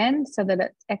it again so that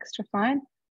it's extra fine,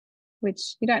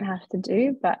 which you don't have to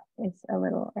do, but it's a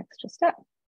little extra step.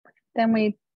 Then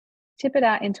we tip it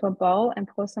out into a bowl and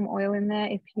pour some oil in there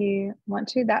if you want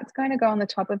to. That's going to go on the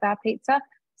top of our pizza.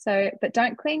 So, but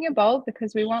don't clean your bowl,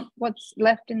 because we want what's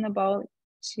left in the bowl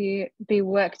to be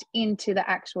worked into the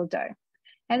actual dough.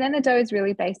 And then the dough is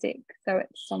really basic. So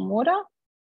it's some water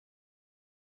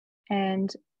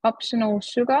and optional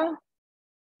sugar.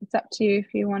 It's up to you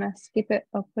if you want to skip it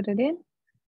or put it in.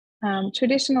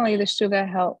 Traditionally, the sugar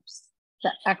helps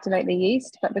to activate the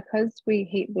yeast, but because we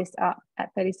heat this up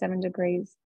at 37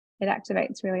 degrees, it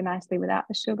activates really nicely without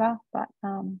the sugar. But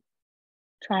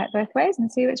try it both ways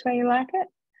and see which way you like it.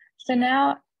 So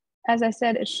now, as I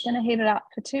said, it's going to heat it up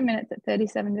for 2 minutes at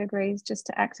 37 degrees just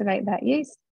to activate that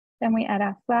yeast. Then we add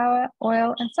our flour,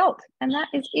 oil, and salt, and that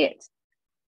is it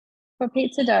for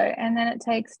pizza dough. And then it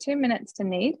takes 2 minutes to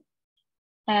knead,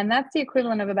 and that's the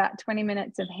equivalent of about 20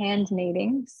 minutes of hand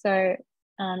kneading. So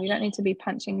you don't need to be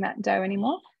punching that dough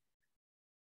anymore.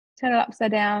 Turn it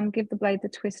upside down, give the blades a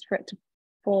twist for it to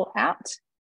fall out,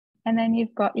 and then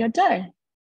you've got your dough.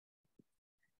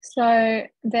 So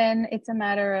then it's a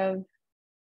matter of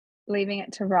leaving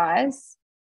it to rise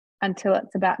until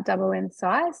it's about double in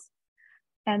size.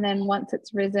 And then once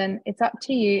it's risen, it's up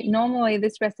to you. Normally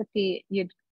this recipe,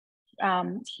 you'd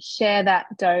share that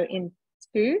dough in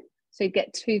 2. So you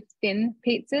get 2 thin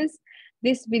pizzas.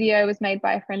 This video was made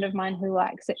by a friend of mine who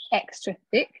likes it extra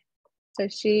thick. So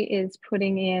she is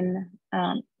putting in,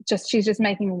 she's just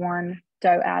making 1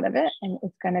 dough out of it, and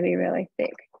it's going to be really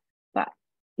thick, but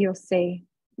you'll see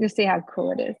how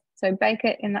cool it is. So bake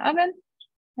it in the oven,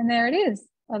 and there it is.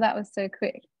 Oh, that was so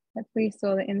quick. Hopefully you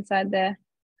saw the inside there.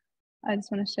 I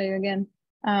just want to show you again.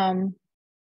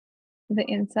 The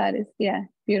inside is, yeah,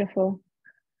 beautiful.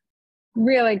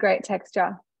 Really great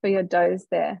texture for your doughs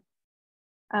there.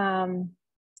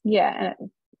 Yeah, and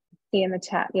see in the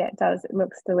chat, yeah, it does. It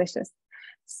looks delicious.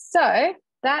 So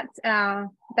that's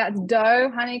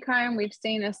dough, honeycomb. We've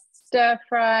seen a stir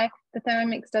fry. The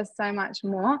Thermomix does so much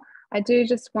more. I do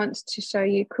just want to show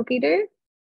you cookie dough.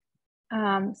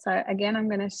 So again, I'm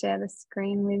going to share the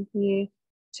screen with you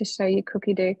to show you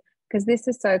cookie dough. because this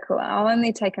is so cool. I'll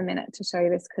only take a minute to show you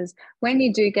this because when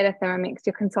you do get a Thermomix,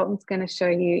 your consultant's going to show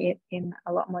you it in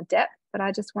a lot more depth, but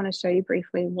I just want to show you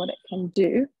briefly what it can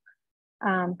do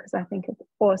because I think it's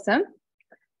awesome.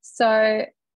 So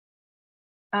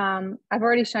I've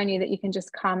already shown you that you can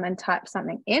just come and type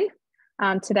something in.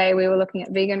 Today we were looking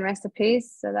at vegan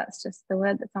recipes, so that's just the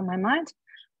word that's on my mind.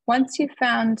 Once you've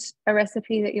found a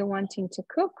recipe that you're wanting to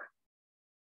cook,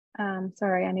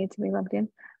 sorry, I need to be logged in.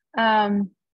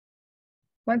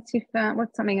 Once you've found,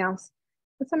 what's something else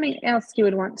you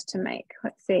would want to make?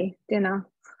 Let's see, dinner.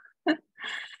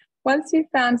 Once you've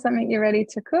found something you're ready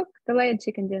to cook, the layered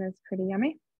chicken dinner is pretty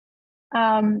yummy.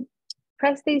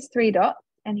 Press these 3 dots,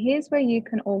 and here's where you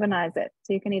can organize it.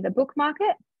 So you can either bookmark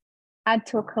it, add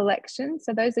to a collection.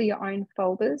 So those are your own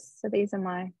folders. So these are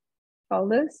my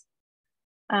folders.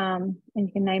 And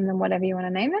you can name them whatever you want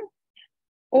to name them.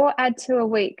 Or add to a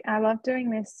week. I love doing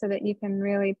this so that you can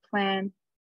really plan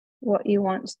what you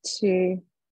want to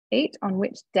eat on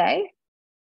which day.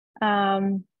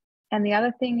 And the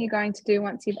other thing you're going to do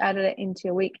once you've added it into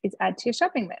your week is add to your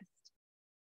shopping list.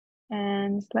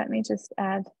 And let me just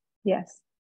add, yes,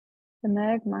 the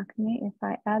merg mark me. If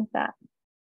I add that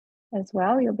as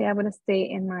well, you'll be able to see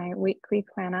in my weekly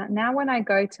planner. Now when I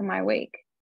go to my week,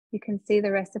 you can see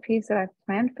the recipes that I've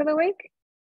planned for the week.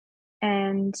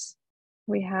 And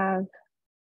we have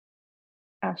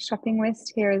our shopping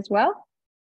list here as well.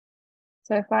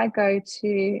 So if I go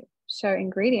to show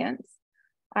ingredients,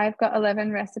 I've got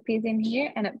 11 recipes in here,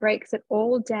 and it breaks it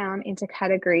all down into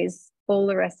categories, all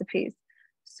the recipes.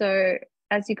 So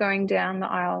as you're going down the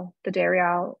aisle, the dairy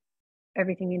aisle,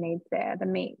 everything you need there, the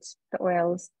meat, the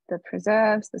oils, the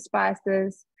preserves, the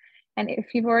spices. And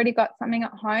if you've already got something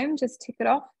at home, just tick it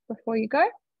off before you go.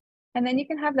 And then you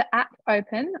can have the app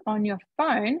open on your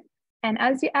phone. And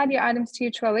as you add your items to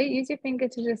your trolley, use your finger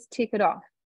to just tick it off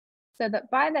so that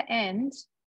by the end,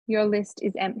 your list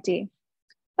is empty.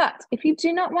 But if you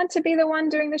do not want to be the one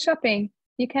doing the shopping,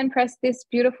 you can press this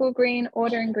beautiful green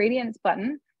order ingredients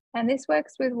button. And this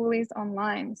works with Woolies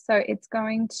online. So it's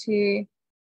going to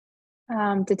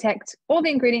detect all the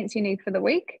ingredients you need for the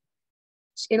week.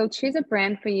 It'll choose a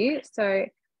brand for you. So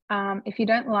if you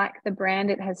don't like the brand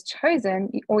it has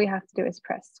chosen, all you have to do is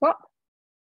press swap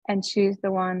and choose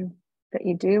the one that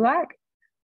you do like.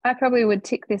 I probably would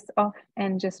tick this off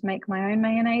and just make my own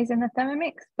mayonnaise in the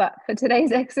Thermomix. But for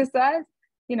today's exercise,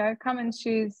 you know, come and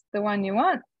choose the one you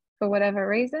want for whatever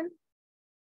reason.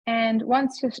 And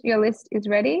once your list is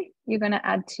ready, you're going to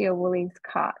add to your Woolies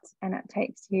cart, and it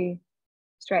takes you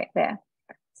straight there.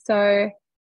 So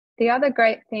the other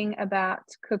great thing about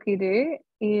Cookie Do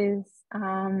is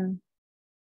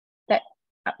that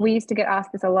we used to get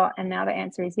asked this a lot, and now the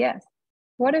answer is yes.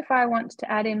 What if I want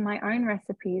to add in my own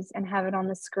recipes and have it on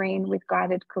the screen with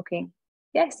guided cooking?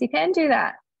 Yes, you can do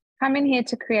that. Come in here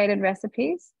to created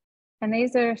recipes. And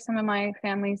these are some of my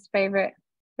family's favorite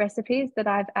recipes that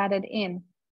I've added in.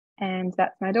 And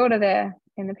that's my daughter there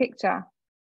in the picture.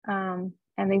 And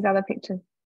these other pictures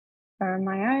are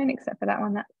my own, except for that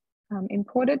one that's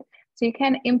imported. So you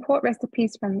can import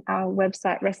recipes from our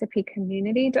website,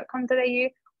 recipecommunity.com.au,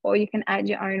 or you can add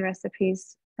your own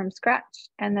recipes from scratch,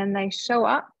 and then they show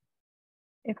up.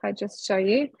 If I just show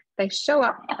you, they show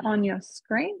up on your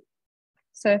screen.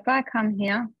 So if I come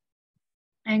here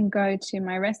and go to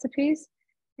my recipes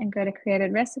and go to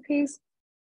created recipes,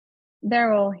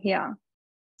 they're all here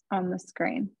on the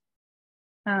screen.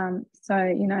 So,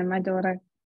 you know, my daughter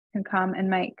can come and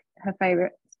make her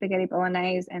favorite spaghetti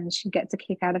bolognese, and she gets a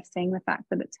kick out of seeing the fact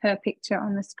that it's her picture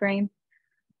on the screen.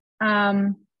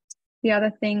 The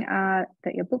other thing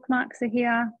that your bookmarks are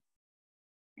here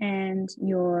and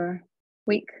your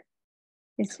week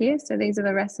is here. So these are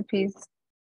the recipes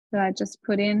that I just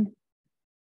put in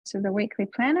to the weekly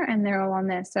planner, and they're all on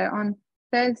there. So on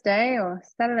Thursday or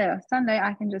Saturday or Sunday,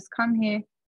 I can just come here,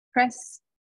 press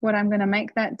what I'm going to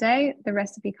make that day, the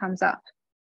recipe comes up.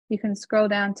 You can scroll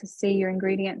down to see your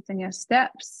ingredients and your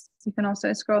steps. You can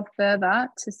also scroll further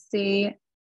to see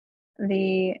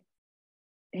the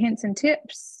hints and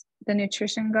tips, the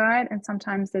nutrition guide, and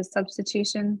sometimes there's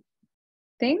substitution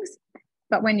things.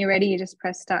 But when you're ready, you just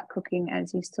press start cooking,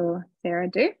 as you saw Sarah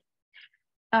do.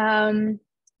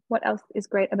 What else is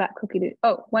great about Cookie Do?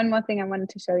 Oh, one more thing I wanted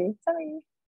to show you, sorry,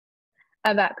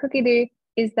 about Cookie Do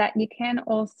is that you can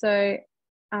also,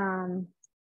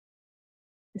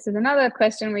 this is another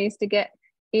question we used to get,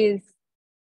 is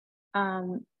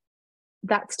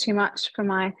that's too much for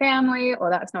my family, or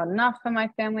that's not enough for my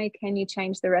family. Can you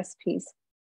change the recipes?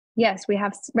 Yes, we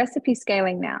have recipe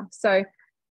scaling now. So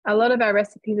a lot of our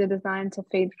recipes are designed to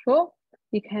feed 4.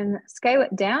 You can scale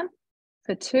it down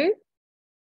for 2,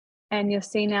 And you'll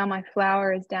see now my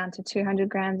flour is down to 200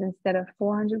 grams instead of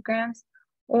 400 grams,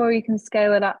 or you can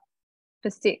scale it up for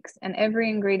 6, and every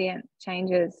ingredient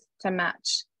changes to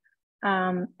match.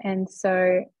 And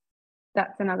so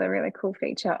that's another really cool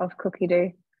feature of Cookie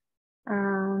Doo.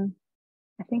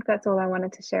 I think that's all I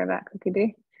wanted to share about Cookie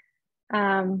Doo.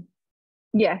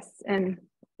 Yes, and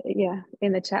yeah,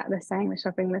 in the chat they're saying the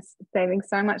shopping list is saving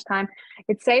so much time.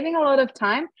 It's saving a lot of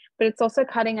time, but it's also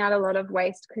cutting out a lot of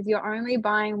waste because you're only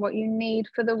buying what you need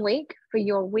for the week for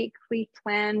your weekly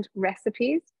planned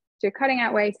recipes. So you're cutting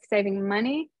out waste, saving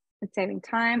money, and saving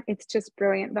time. It's just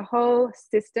brilliant. The whole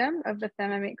system of the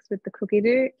Thermomix with the Cookie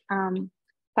Doo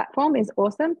platform is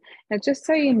awesome. Now, just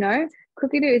so you know,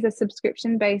 Cookie Doo is a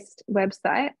subscription-based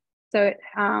website. So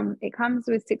it comes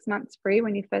with 6 months free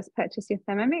when you first purchase your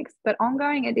Thermomix, but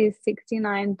ongoing it is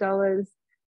 $69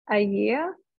 a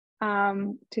year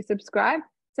to subscribe.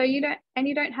 So you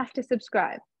don't have to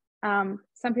subscribe.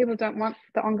 Some people don't want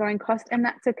the ongoing cost, and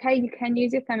that's okay. You can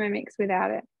use your Thermomix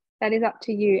without it. That is up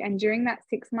to you. And during that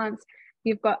 6 months,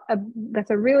 you've got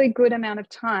that's a really good amount of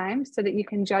time so that you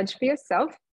can judge for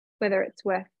yourself whether it's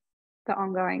worth the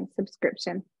ongoing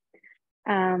subscription.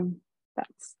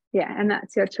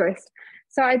 That's your choice.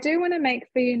 So I do want to make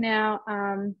for you now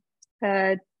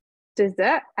a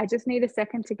dessert. I just need a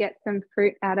second to get some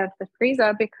fruit out of the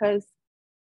freezer because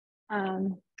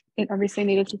it obviously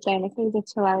needed to stay in the freezer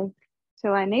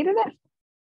till I needed it.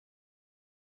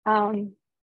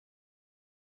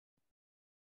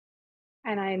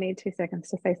 And I need 2 seconds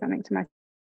to say something to my.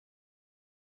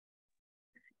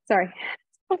 Sorry.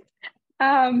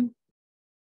 So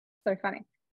funny.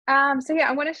 So yeah,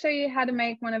 I want to show you how to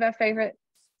make one of our favorite,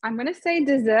 I'm going to say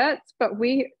desserts, but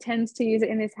we tend to use it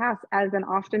in this house as an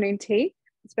afternoon tea,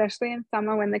 especially in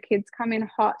summer when the kids come in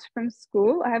hot from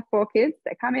school. I have 4 kids.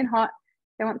 They come in hot.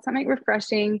 They want something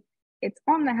refreshing. It's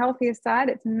on the healthier side.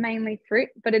 It's mainly fruit,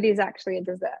 but it is actually a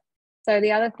dessert. So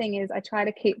the other thing is I try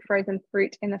to keep frozen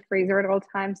fruit in the freezer at all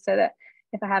times so that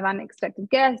if I have unexpected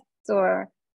guests or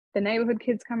the neighborhood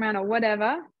kids come around or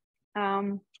whatever,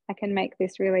 I can make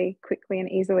this really quickly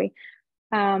and easily.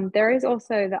 There is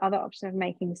also the other option of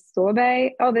making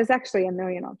sorbet. Oh, there's actually a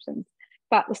million options,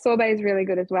 but the sorbet is really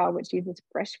good as well, which uses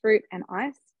fresh fruit and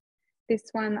ice. This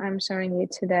one I'm showing you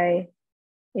today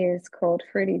is called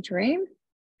Fruity Dream.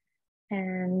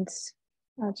 And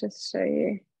I'll just show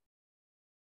you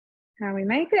how we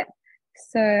make it.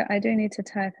 So I do need to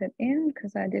type it in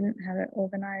because I didn't have it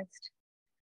organized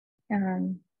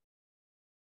in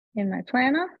my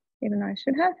planner, even though I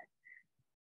should have.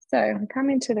 So we come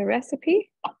into the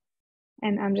recipe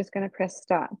and I'm just going to press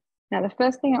start. Now, the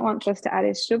first thing it wants us to add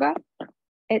is sugar.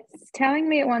 It's telling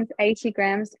me it wants 80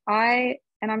 grams. And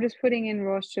I'm just putting in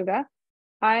raw sugar.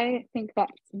 I think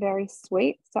that's very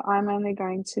sweet. So I'm only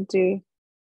going to do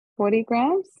 40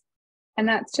 grams. And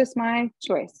that's just my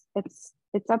choice.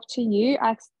 It's up to you.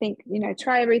 I think,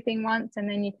 try everything once and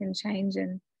then you can change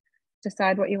and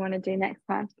decide what you want to do next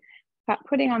time. But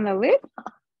putting on the lid,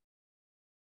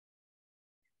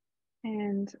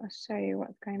 and I'll show you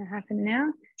what's going to happen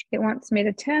now. It wants me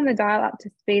to turn the dial up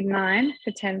to speed 9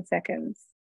 for 10 seconds.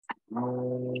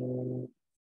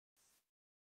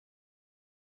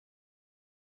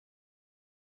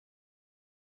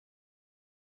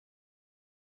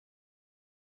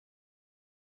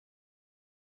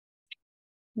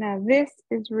 Now this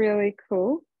is really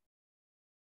cool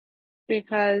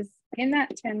because in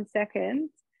that 10 seconds,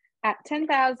 at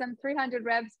 10,300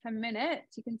 revs per minute,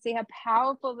 you can see how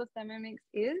powerful the Thermomix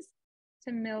is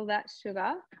to mill that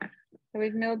sugar. So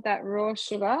we've milled that raw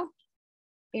sugar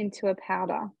into a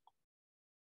powder.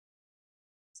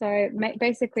 So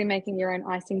basically making your own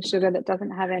icing sugar that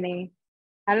doesn't have any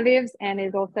additives and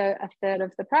is also a third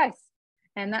of the price.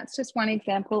 And that's just one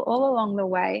example. All along the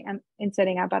way, I'm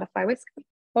inserting our butterfly whisk,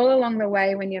 all along the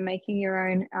way when you're making your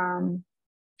own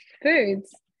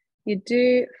foods, you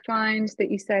do find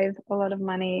that you save a lot of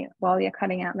money while you're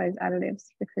cutting out those additives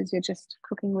because you're just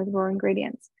cooking with raw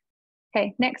ingredients.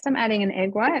 Okay, next I'm adding an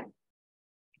egg white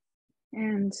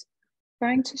and I'm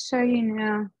going to show you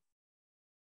now.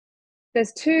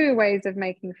 There's 2 ways of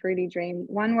making Fruity Dream.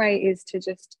 One way is to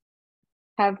just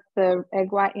have the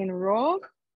egg white in raw.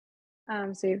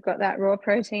 So you've got that raw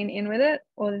protein in with it,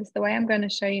 or the way I'm going to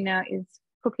show you now is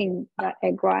cooking that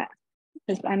egg white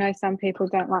because I know some people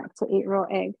don't like to eat raw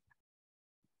egg.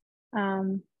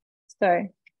 So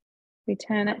we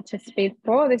turn it to speed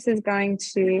 4. This is going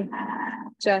to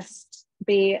just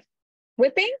be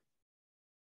whipping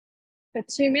for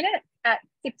 2 minutes at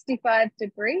 65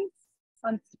 degrees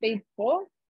on speed 4.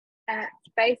 And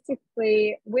it's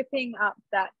basically whipping up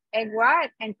that egg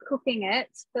white and cooking it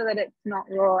so that it's not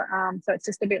raw. So it's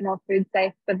just a bit more food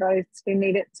safe for those who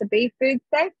need it to be food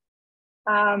safe.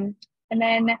 And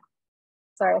then,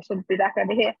 sorry, I should be back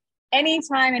over here.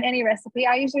 Anytime in any recipe,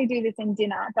 I usually do this in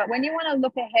dinner, but when you want to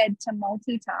look ahead to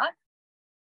multitask,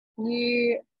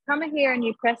 you come here and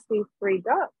you press these 3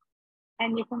 dots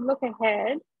and you can look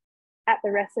ahead at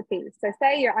the recipe. So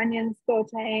say your onions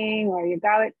sauteing or your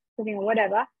garlic cooking or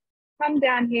whatever, come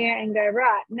down here and go,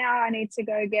 right, now I need to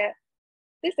go get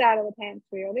this out of the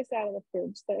pantry or this out of the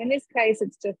fridge. So in this case,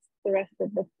 it's just the rest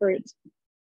of the fruit.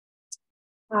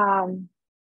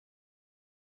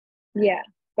 Yeah,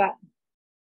 but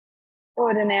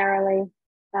ordinarily,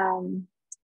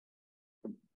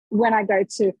 when I go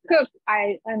to cook,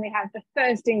 I only have the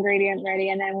first ingredient ready,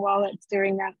 and then while it's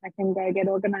doing that, I can go get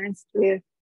organized with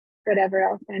whatever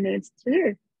else I need to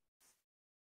do.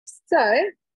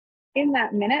 So in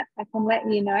that minute, I can let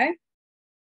you know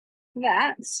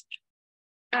that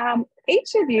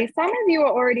each of you, some of you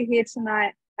are already here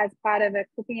tonight as part of a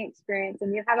cooking experience,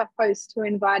 and you have a host who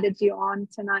invited you on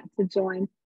tonight to join.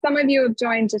 Some of you have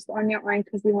joined just on your own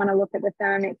because you want to look at the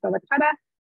Thermomix or the cutter.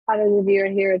 Others of you are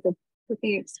here as a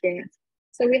cooking experience.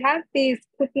 So we have these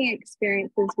cooking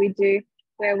experiences we do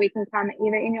where we can come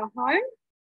either in your home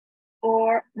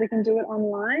or we can do it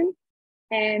online,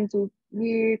 and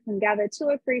you can gather 2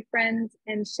 or 3 friends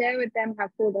and share with them how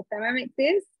cool the Thermomix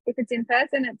is. If it's in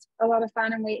person, it's a lot of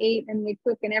fun and we eat and we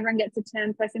cook and everyone gets a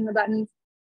turn pressing the buttons.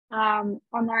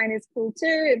 Online is cool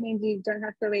too. It means you don't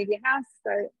have to leave your house,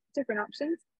 so different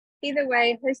options. Either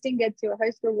way, hosting gets you a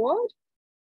host reward.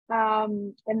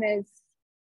 And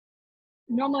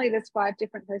normally there's 5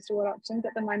 different host reward options.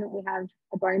 At the moment we have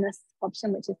a bonus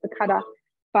option, which is the cutter.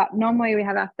 But normally we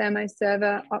have our thermo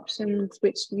server options,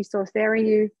 which you saw Sarah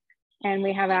use. And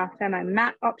we have our thermo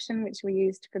mat option, which we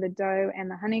used for the dough and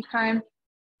the honeycomb.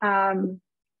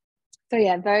 So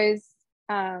yeah, those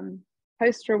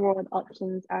host reward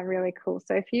options are really cool.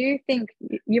 So if you think,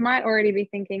 you might already be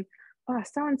thinking, oh,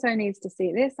 so-and-so needs to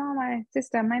see this, oh, my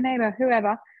sister, my neighbor,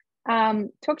 whoever,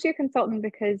 talk to your consultant,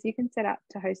 because you can set up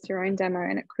to host your own demo,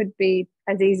 and it could be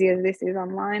as easy as this is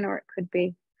online, or it could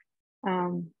be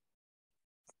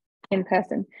in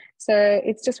person. So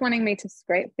it's just wanting me to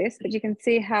scrape this, but you can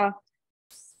see how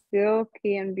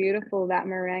silky and beautiful that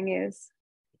meringue is.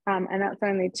 And that's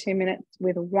only 2 minutes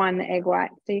with 1 egg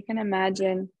white. So you can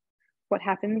imagine what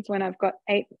happens when I've got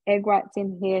 8 egg whites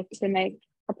in here to make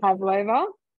a pavlova.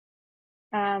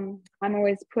 I'm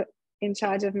always put in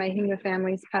charge of making the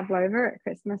family's pavlova at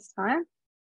Christmas time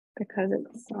because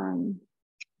it's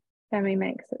family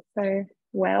makes it so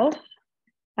well.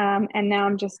 And now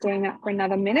I'm just doing that for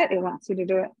another minute. It wants you to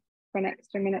do it for an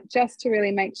extra minute just to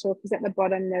really make sure, because at the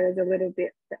bottom there is a little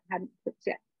bit that hadn't cooked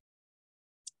yet.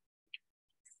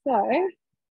 So,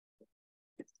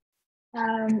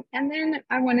 and then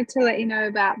I wanted to let you know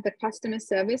about the customer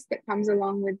service that comes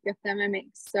along with your Thermomix.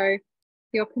 So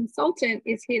your consultant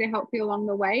is here to help you along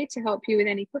the way, to help you with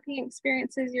any cooking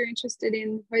experiences you're interested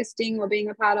in hosting or being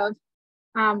a part of.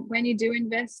 When you do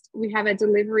invest, we have a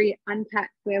delivery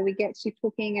unpack where we get you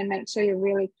cooking and make sure you're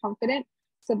really confident.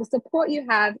 So the support you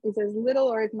have is as little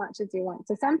or as much as you want.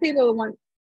 So some people want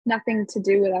nothing to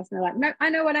do with us and they're like, no, I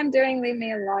know what I'm doing, leave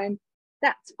me alone.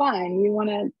 That's fine. You want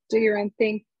to do your own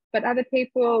thing. But other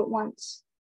people want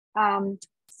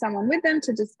someone with them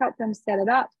to just help them set it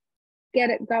up, get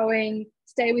it going,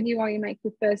 stay with you while you make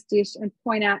your first dish, and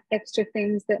point out extra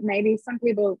things that maybe some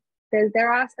people,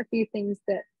 there are a few things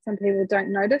that some people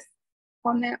don't notice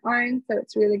on their own. So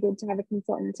it's really good to have a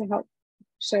consultant to help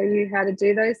show you how to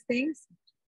do those things.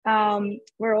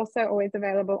 We're also always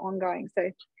available ongoing.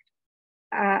 So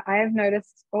I have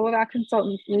noticed all of our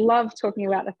consultants love talking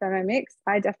about the Thermomix.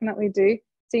 I definitely do.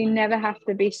 So you never have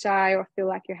to be shy or feel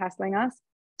like you're hassling us.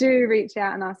 Do reach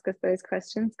out and ask us those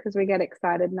questions, because we get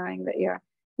excited knowing that you're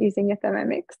using your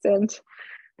Thermomix and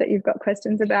that you've got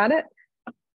questions about it.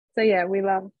 So yeah, we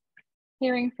love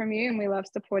hearing from you and we love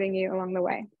supporting you along the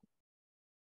way.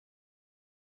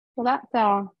 Well, that's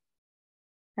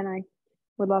and I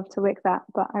would love to lick that,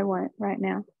 but I won't right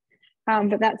now.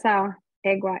 But that's our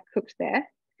egg white cooked there.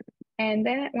 And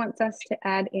then it wants us to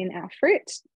add in our fruit.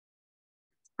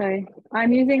 So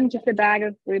I'm using just a bag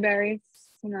of blueberries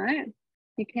tonight.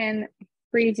 You can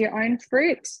freeze your own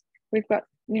fruit. We've got,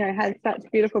 had such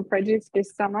beautiful produce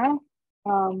this summer.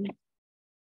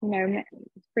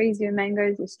 Freeze your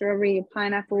mangoes, your strawberry, your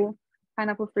pineapple.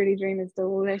 Pineapple fruity dream is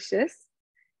delicious.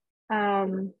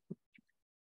 And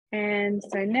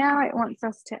so now it wants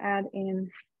us to add in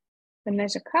the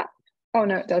measure cup. Oh,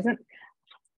 no, it doesn't.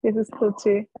 This is cool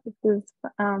too. This is,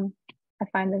 I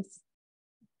find this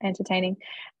entertaining.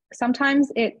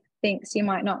 Sometimes it thinks you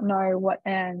might not know what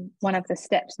one of the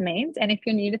steps means. And if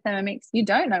you're new to Thermomix, you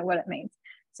don't know what it means.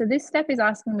 So this step is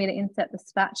asking me to insert the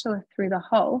spatula through the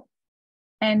hole.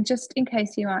 And just in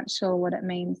case you aren't sure what it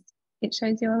means, it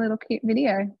shows you a little cute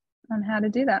video on how to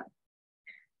do that.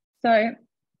 So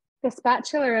the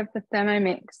spatula of the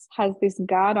Thermomix has this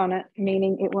guard on it,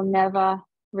 meaning it will never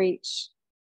reach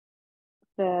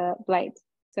the blade.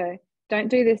 So don't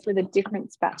do this with a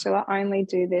different spatula, only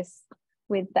do this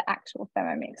with the actual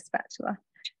Thermomix spatula.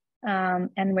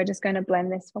 And we're just going to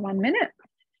blend this for 1 minute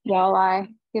while I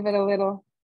give it a little.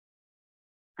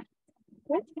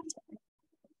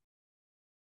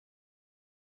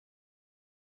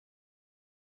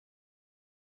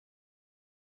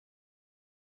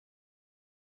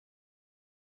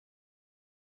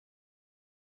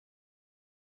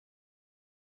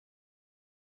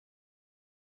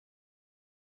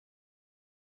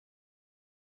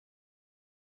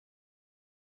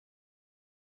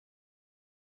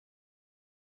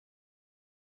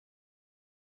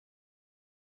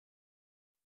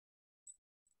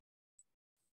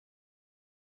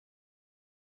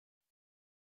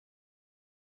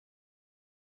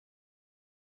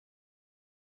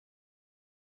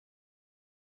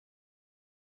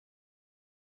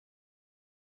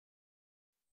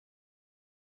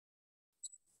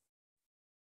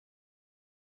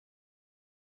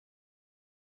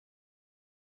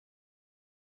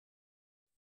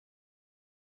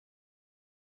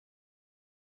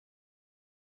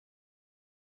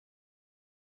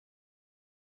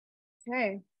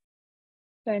 Okay,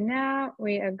 so now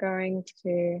we are going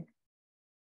to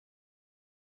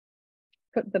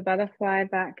put the butterfly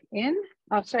back in.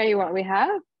 I'll show you what we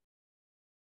have.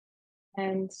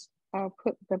 And I'll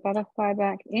put the butterfly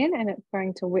back in and it's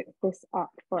going to whip this up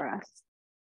for us.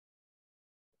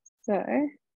 So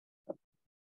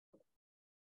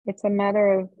it's a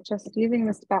matter of just using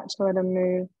the spatula to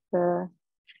move the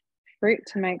fruit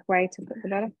to make way to put the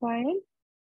butterfly in.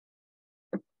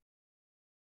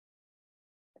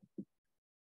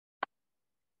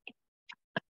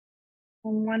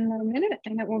 And 1 more minute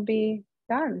and it will be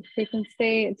done. So you can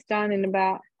see it's done in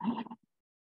about,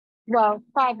 well,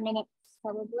 5 minutes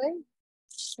probably.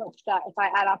 What's that if I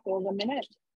add up all the minutes?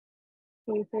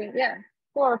 2, 3, yeah,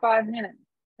 4 or 5 minutes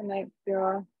to make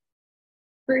your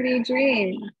fruity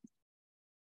dream.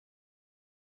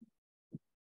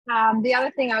 The other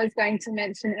thing I was going to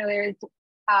mention earlier is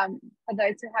for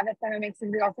those who have a Thermomix,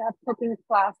 we also have cooking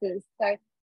classes. So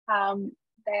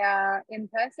they are in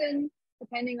person.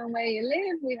 Depending on where you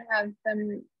live, we have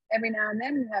them every now and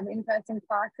then. We have in-person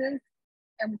classes,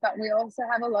 but we also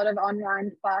have a lot of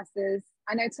online classes.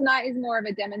 I know tonight is more of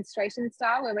a demonstration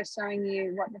style where we're showing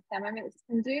you what the Thermomix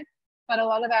can do, but a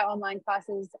lot of our online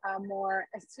classes are more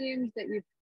assumed that you've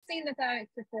seen the Thermomix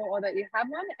before or that you have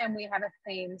one, and we have a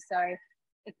theme. So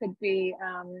it could be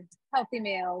healthy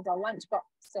meals or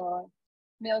lunchbox or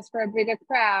meals for a bigger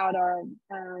crowd or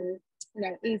you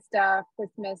know, Easter,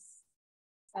 Christmas,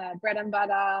 bread and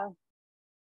butter,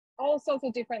 all sorts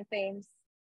of different themes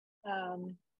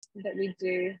that we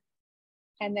do,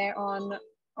 and they're on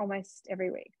almost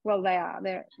every week. Well,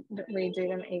 we do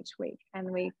them each week, and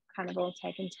we kind of all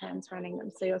take in turns running them.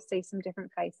 So you'll see some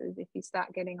different faces if you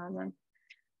start getting on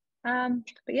them.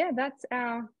 But yeah, that's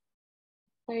our,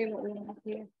 show you what we have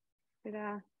here with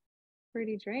our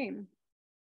fruity dream.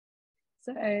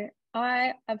 So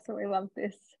I absolutely love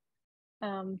this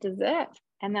dessert.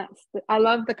 And I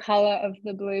love the color of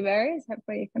the blueberries.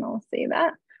 Hopefully you can all see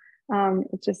that.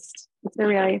 It's a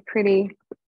really pretty,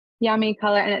 yummy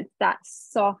color, and it's that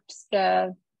soft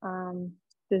serve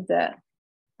dessert,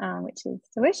 which is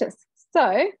delicious.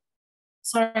 So,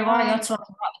 sorry, while you're talking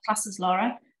about the classes,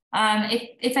 Laura,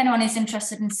 if anyone is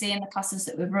interested in seeing the classes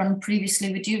that we've run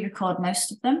previously, we do record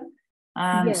most of them.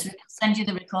 Yes. So we can send you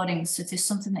the recordings. So if there's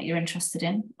something that you're interested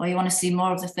in, or you want to see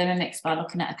more of the Thermomix by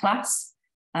looking at a class,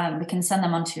 we can send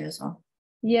them on to you as well.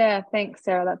 Yeah, thanks,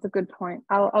 Sarah. That's a good point.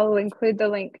 I'll include the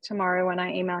link tomorrow when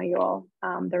I email you all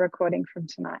the recording from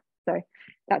tonight. So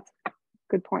that's a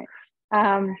good point.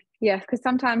 Yeah, because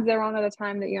sometimes they're on at a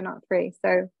time that you're not free.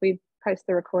 So we post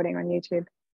the recording on YouTube,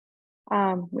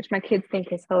 which my kids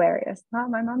think is hilarious. Oh,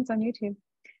 my mom's on YouTube.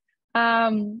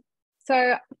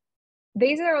 So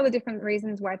these are all the different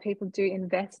reasons why people do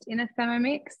invest in a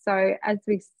Thermomix. So as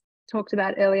we talked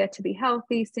about earlier, to be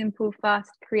healthy, simple,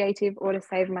 fast, creative, or to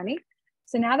save money.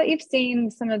 So now that you've seen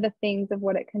some of the things of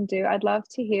what it can do, I'd love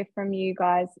to hear from you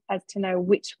guys as to know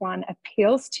which one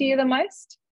appeals to you the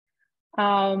most.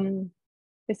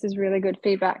 This is really good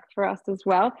feedback for us as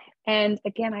well. And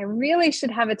again, I really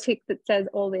should have a tick that says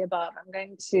all the above. I'm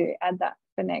going to add that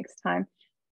for next time,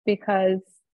 because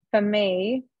for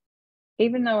me,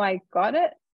 even though I got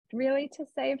it really to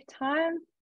save time,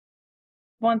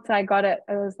 once I got it,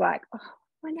 it was like, oh,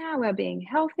 well, now we're being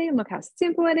healthy. And look how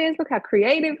simple it is. Look how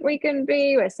creative we can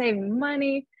be. We're saving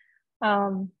money.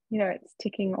 It's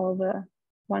ticking all the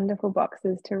wonderful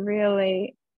boxes to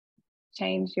really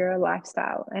change your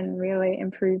lifestyle and really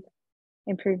improve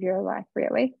your life,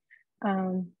 really.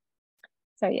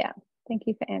 So yeah, thank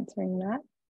you for answering that.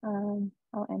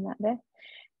 I'll end that there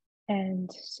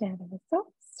and share the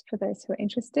results for those who are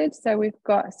interested. So we've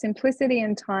got simplicity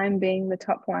and time being the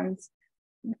top ones,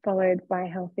 followed by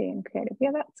healthy and creative.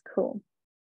 Yeah, that's cool.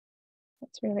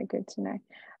 That's really good to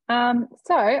know.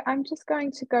 So I'm just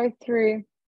going to go through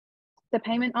the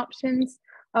payment options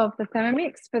of the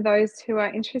Thermomix for those who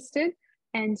are interested.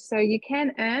 And so you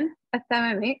can earn a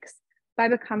Thermomix by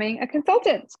becoming a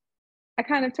consultant. I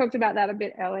kind of talked about that a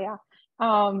bit earlier.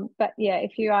 But yeah,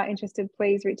 if you are interested,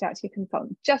 please reach out to your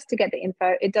consultant just to get the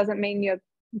info. It doesn't mean you're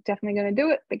definitely going to do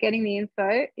it, but getting the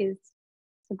info is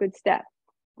a good step.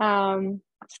 So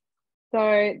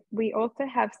we also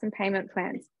have some payment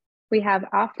plans. We have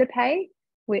Afterpay,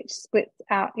 which splits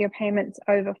out your payments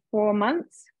over 4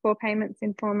 months, 4 payments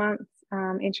in 4 months,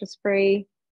 interest-free.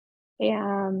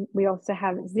 We also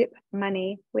have Zip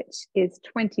Money, which is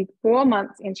 24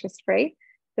 months interest-free.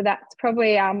 So that's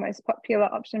probably our most popular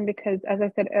option because, as I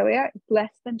said earlier, it's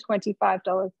less than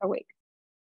 $25 a week.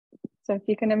 So if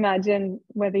you can imagine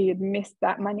whether you'd miss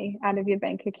that money out of your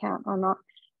bank account or not.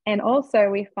 And also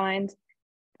we find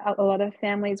a lot of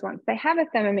families, once they have a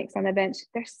Thermomix on the bench,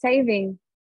 they're saving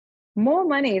more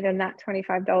money than that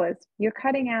 $25. You're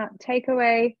cutting out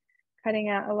takeaway, cutting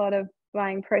out a lot of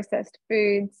buying processed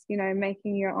foods,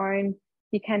 making your own.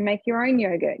 You can make your own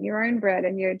yogurt, your own bread,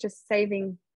 and you're just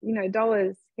saving,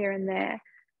 dollars here and there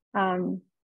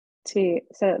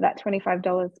so that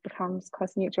 $25 becomes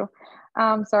cost neutral.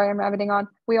 Sorry, I'm rabbiting on.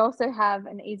 We also have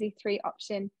an Easy 3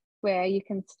 option where you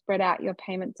can spread out your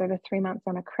payments over 3 months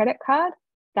on a credit card.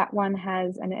 That one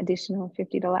has an additional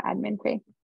 $50 admin fee.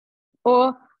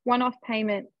 Or one-off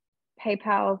payment,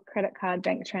 PayPal, credit card,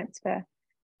 bank transfer,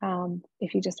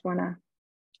 if you just want to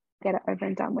get it over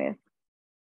and done with.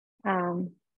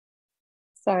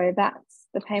 So that's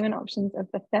the payment options of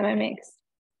the Thermomix.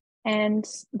 And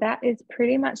that is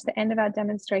pretty much the end of our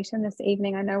demonstration this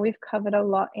evening. I know we've covered a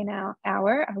lot in our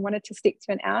hour. I wanted to stick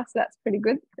to an hour, so that's pretty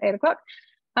good. It's 8 o'clock.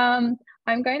 I'm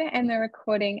going to end the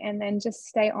recording and then just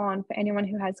stay on for anyone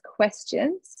who has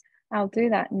questions. I'll do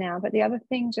that now. But the other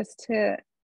thing, just to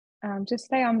just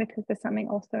stay on because there's something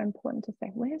also important to say.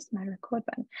 Where's my record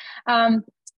button?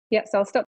 So I'll stop.